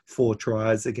scoring 4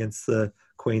 tries against the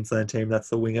Queensland team. That's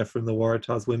the winger from the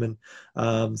Waratahs women.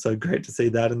 So great to see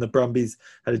that. And the Brumbies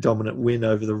had a dominant win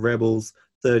over the Rebels,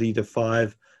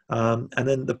 30-5. And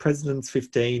then the Presidents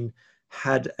 15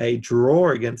 had a draw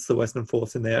against the Western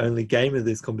Force in their only game of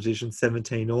this competition,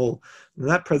 17-all. And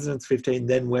that Presidents 15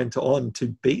 then went on to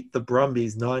beat the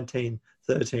Brumbies 19-13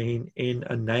 in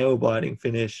a nail-biting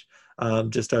finish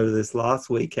just over this last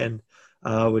weekend,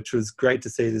 which was great to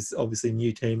see. This obviously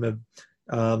new team of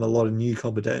a lot of new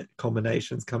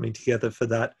combinations coming together for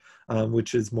that,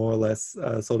 which is more or less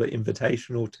a sort of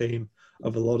invitational team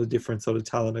of a lot of different sort of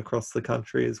talent across the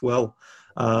country as well.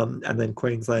 And then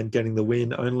Queensland getting the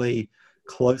win only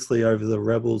closely over the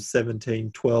Rebels,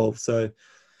 17-12. So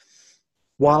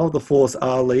while the Force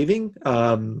are leaving,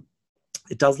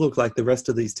 it does look like the rest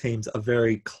of these teams are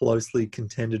very closely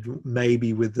contended,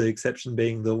 maybe with the exception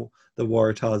being the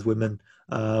Waratahs women,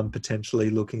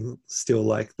 potentially looking still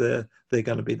like they're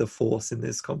going to be the Force in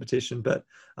this competition. But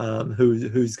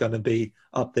who's going to be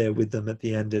up there with them at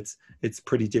the end, it's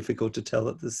pretty difficult to tell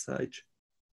at this stage.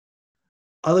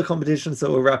 Other competitions that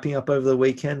were wrapping up over the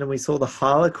weekend, and we saw the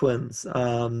Harlequins.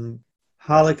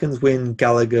 Harlequins win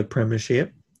Gallagher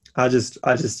Premiership. I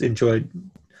just enjoyed.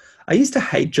 I used to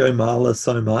hate Joe Marler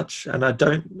so much, and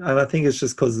I think it's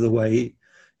just because of the way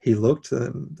he looked,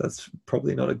 and that's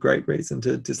probably not a great reason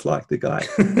to dislike the guy.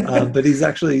 But he's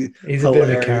actually He's hilarious. a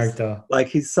bit of a character. Like,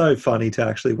 he's so funny to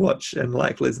actually watch and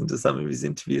like listen to some of his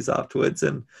interviews afterwards.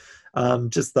 And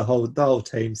just the whole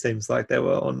team seems like they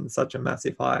were on such a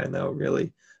massive high, and they were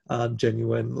really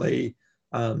genuinely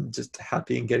just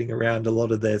happy and getting around a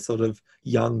lot of their sort of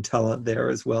young talent there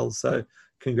as well. So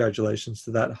congratulations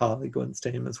to that Harlequins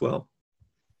team as well.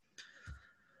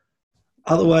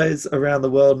 Otherwise, around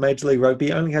the world, Major League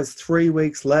Rugby only has 3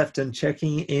 weeks left, and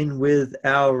checking in with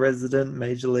our resident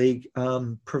Major League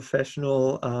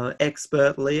professional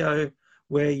expert, Leo,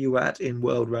 where are you at in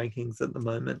world rankings at the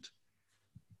moment?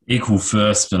 Equal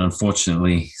first, but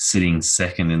unfortunately sitting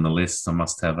second in the list. I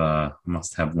must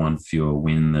have one fewer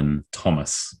win than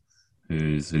Thomas,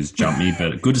 who's jumped me.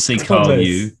 But good to see Carl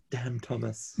Yu. Damn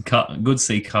Thomas. Good to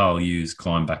see Carl Yu's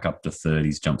climb back up to third.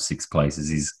 He's jumped 6 places.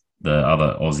 He's the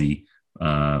other Aussie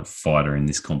fighter in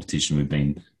this competition. We've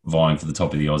been vying for the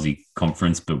top of the Aussie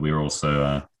conference, but we're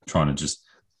also trying to just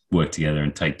work together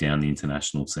and take down the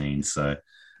international scene. So,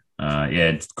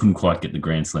 couldn't quite get the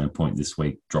Grand Slam point this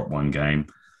week. Dropped 1 game.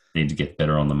 Need to get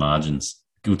better on the margins.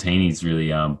 Giltinis really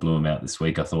blew them out this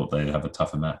week. I thought they'd have a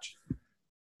tougher match.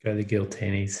 Go the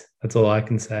Giltinis. That's all I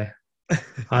can say.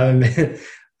 I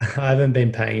haven't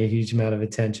been paying a huge amount of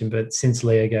attention, but since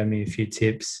Leo gave me a few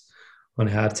tips on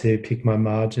how to pick my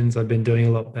margins, I've been doing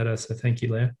a lot better. So thank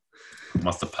you, Leo.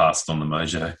 Must have passed on the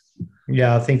mojo.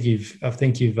 Yeah, I think you've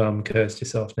cursed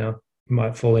yourself now. You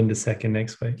might fall into second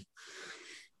next week.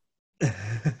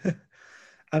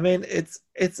 I mean,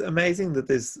 it's amazing that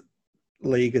this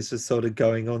league is just sort of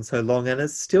going on so long, and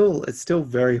it's still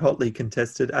very hotly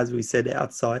contested, as we said,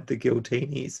 outside the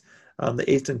Giltinis. The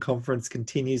Eastern Conference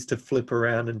continues to flip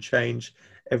around and change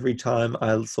every time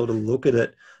I sort of look at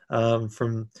it.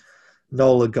 From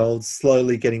Nola Gold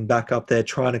slowly getting back up there,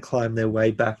 trying to climb their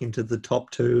way back into the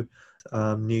top 2,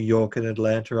 New York and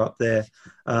Atlanta up there,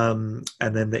 and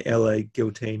then the LA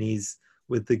Giltinis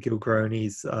with the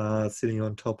Gilgronis sitting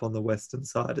on top on the western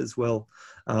side as well.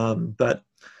 But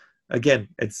again,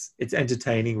 it's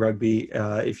entertaining rugby.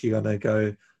 If you're going to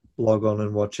go log on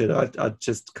and watch it, I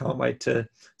just can't wait to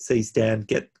see Stan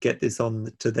get this on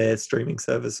to their streaming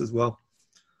service as well.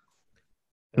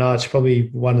 And Arch, probably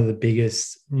one of the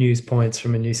biggest news points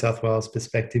from a New South Wales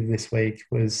perspective this week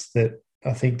was that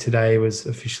I think today was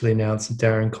officially announced that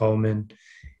Darren Coleman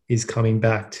is coming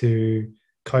back to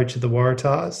coach of the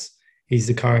Waratahs. He's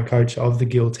the current coach of the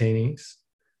Giltinis,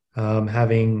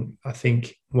 having, I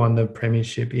think, won the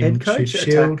premiership in head coach,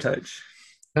 Shield. attack coach.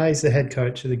 No, he's the head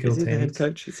coach of the Giltinis. Is he the head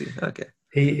coach? Is he? Okay.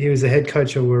 He was the head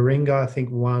coach of Warringah, I think,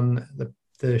 won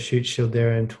the Shoot Shield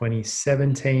there in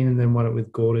 2017 and then won it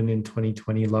with Gordon in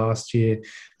 2020 last year.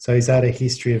 So he's had a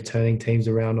history of turning teams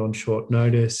around on short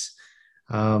notice.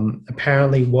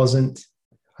 Apparently wasn't,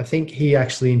 I think he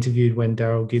actually interviewed when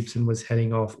Daryl Gibson was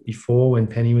heading off before, when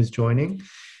Penny was joining,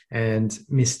 and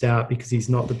missed out because he's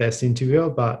not the best interviewer,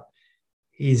 but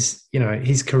his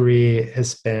career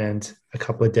has spanned a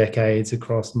couple of decades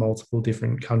across multiple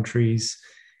different countries.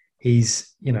 He's,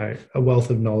 a wealth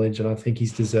of knowledge, and I think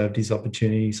he's deserved his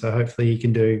opportunity. So hopefully he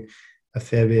can do a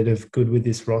fair bit of good with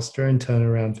this roster and turn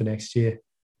around for next year.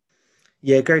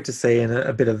 Yeah, great to see, and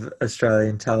a bit of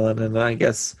Australian talent. And I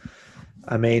guess,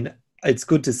 it's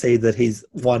good to see that he's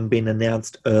been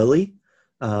announced early.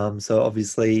 So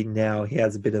obviously now he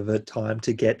has a bit of a time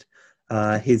to get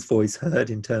his voice heard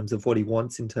in terms of what he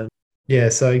wants in terms. Yeah,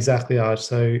 so exactly, Arch.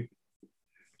 So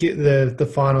get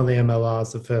the final of the MLR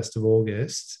is the 1st of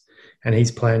August, and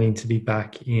he's planning to be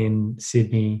back in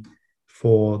Sydney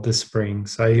for the spring.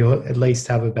 So he'll at least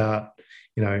have about,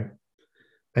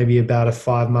 maybe about a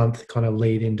 5-month kind of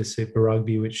lead into Super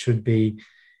Rugby, which should be,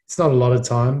 it's not a lot of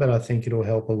time, but I think it'll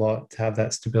help a lot to have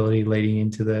that stability leading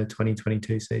into the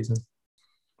 2022 season,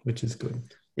 which is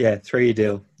good. Yeah, 3-year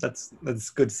deal. That's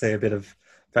good to see a bit of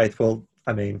faith. Well,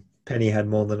 Penny had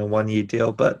more than a 1-year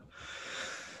deal, but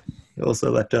he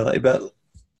also left early. But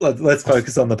let's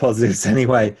focus on the positives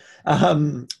anyway.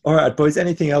 All right, boys,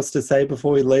 anything else to say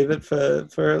before we leave it?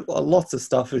 For lots of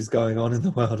stuff is going on in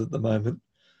the world at the moment.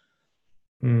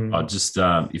 I just,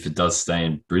 if it does stay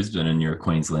in Brisbane and you're a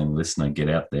Queensland listener, get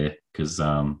out there, because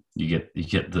you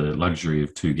get the luxury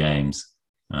of 2 games.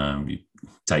 You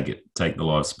take the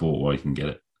live sport while you can get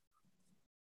it.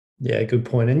 Yeah, good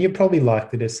point. And you're probably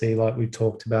likely to see, like we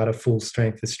talked about, a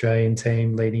full-strength Australian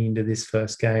team leading into this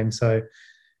first game. So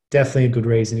definitely a good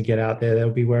reason to get out there. They'll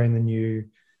be wearing the new,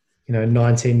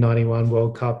 1991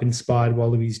 World Cup inspired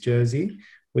Wallabies jersey,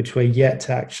 which we're yet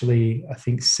to actually, I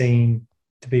think, seen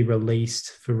to be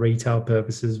released for retail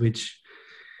purposes, which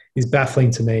is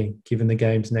baffling to me, given the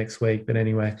games next week. But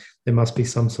anyway, there must be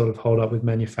some sort of hold up with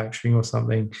manufacturing or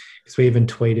something, because we even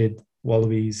tweeted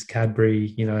Wallabies,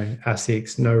 Cadbury,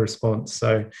 ASICS, no response.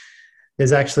 So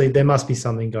there must be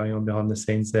something going on behind the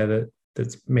scenes there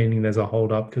that's meaning there's a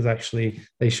hold up, because actually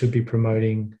they should be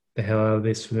promoting the hell out of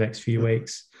this for the next few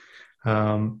weeks.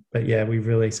 But yeah, we've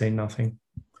really seen nothing.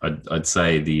 I'd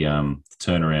say the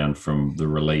turnaround from the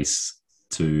release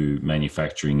to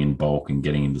manufacturing in bulk and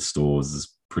getting into stores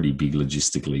is pretty big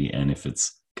logistically. And if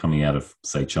it's coming out of,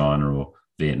 say, China or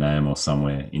Vietnam or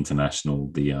somewhere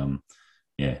international, again,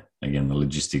 the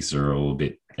logistics are all a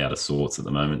bit out of sorts at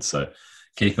the moment. So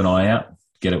keep an eye out,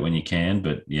 get it when you can.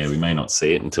 But yeah, we may not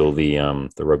see it until the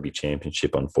Rugby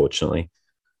Championship, unfortunately.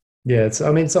 Yeah, it's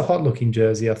a hot looking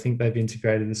jersey. I think they've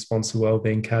integrated the sponsor well,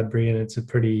 being Cadbury, and it's a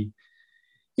pretty,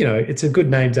 it's a good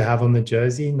name to have on the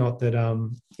jersey. Not that,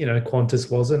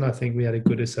 Qantas wasn't. I think we had a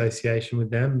good association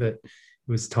with them, but it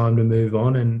was time to move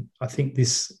on. And I think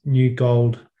this new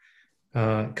gold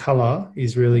colour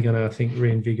is really going to, I think,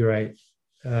 reinvigorate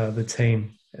the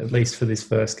team, at least for this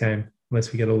first game,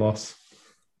 unless we get a loss.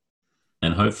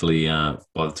 And hopefully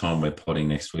by the time we're potting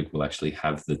next week, we'll actually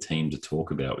have the team to talk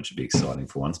about, which would be exciting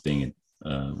for once, being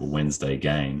a Wednesday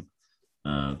game.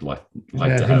 Who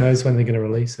knows when they're going to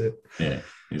release it? Yeah,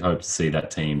 we'd hope to see that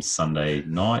team Sunday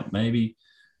night, maybe,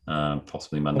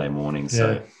 possibly Monday morning.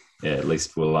 So, at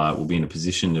least we'll be in a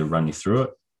position to run you through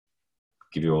it,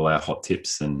 give you all our hot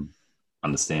tips, and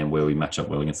understand where we match up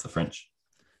well against the French.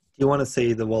 Do you want to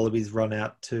see the Wallabies run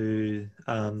out to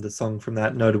the song from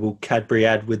that notable Cadbury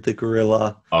ad with the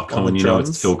gorilla? Oh, Colin,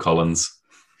 it's Phil Collins.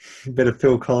 A bit of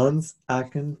Phil Collins. I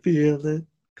can feel it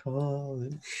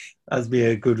calling. That'd be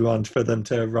a good one for them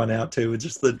to run out to, with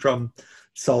just the drum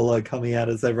solo coming out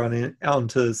as they run in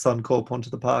onto Suncorp, onto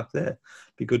the park there.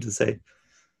 Be good to see.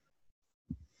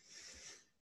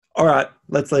 All right,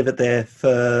 let's leave it there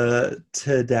for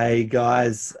today,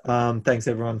 guys. Thanks,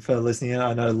 everyone, for listening.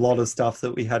 I know a lot of stuff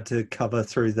that we had to cover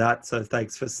through that, so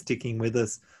thanks for sticking with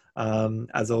us.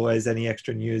 As always, any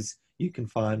extra news you can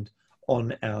find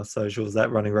on our socials at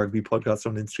Running Rugby Podcast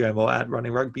on Instagram, or at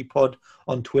Running Rugby Pod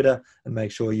on Twitter. And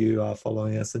make sure you are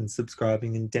following us and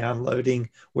subscribing and downloading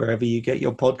wherever you get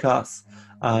your podcasts.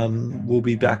 We'll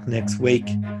be back next week.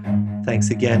 Thanks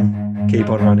again. Keep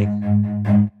on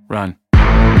running. Run.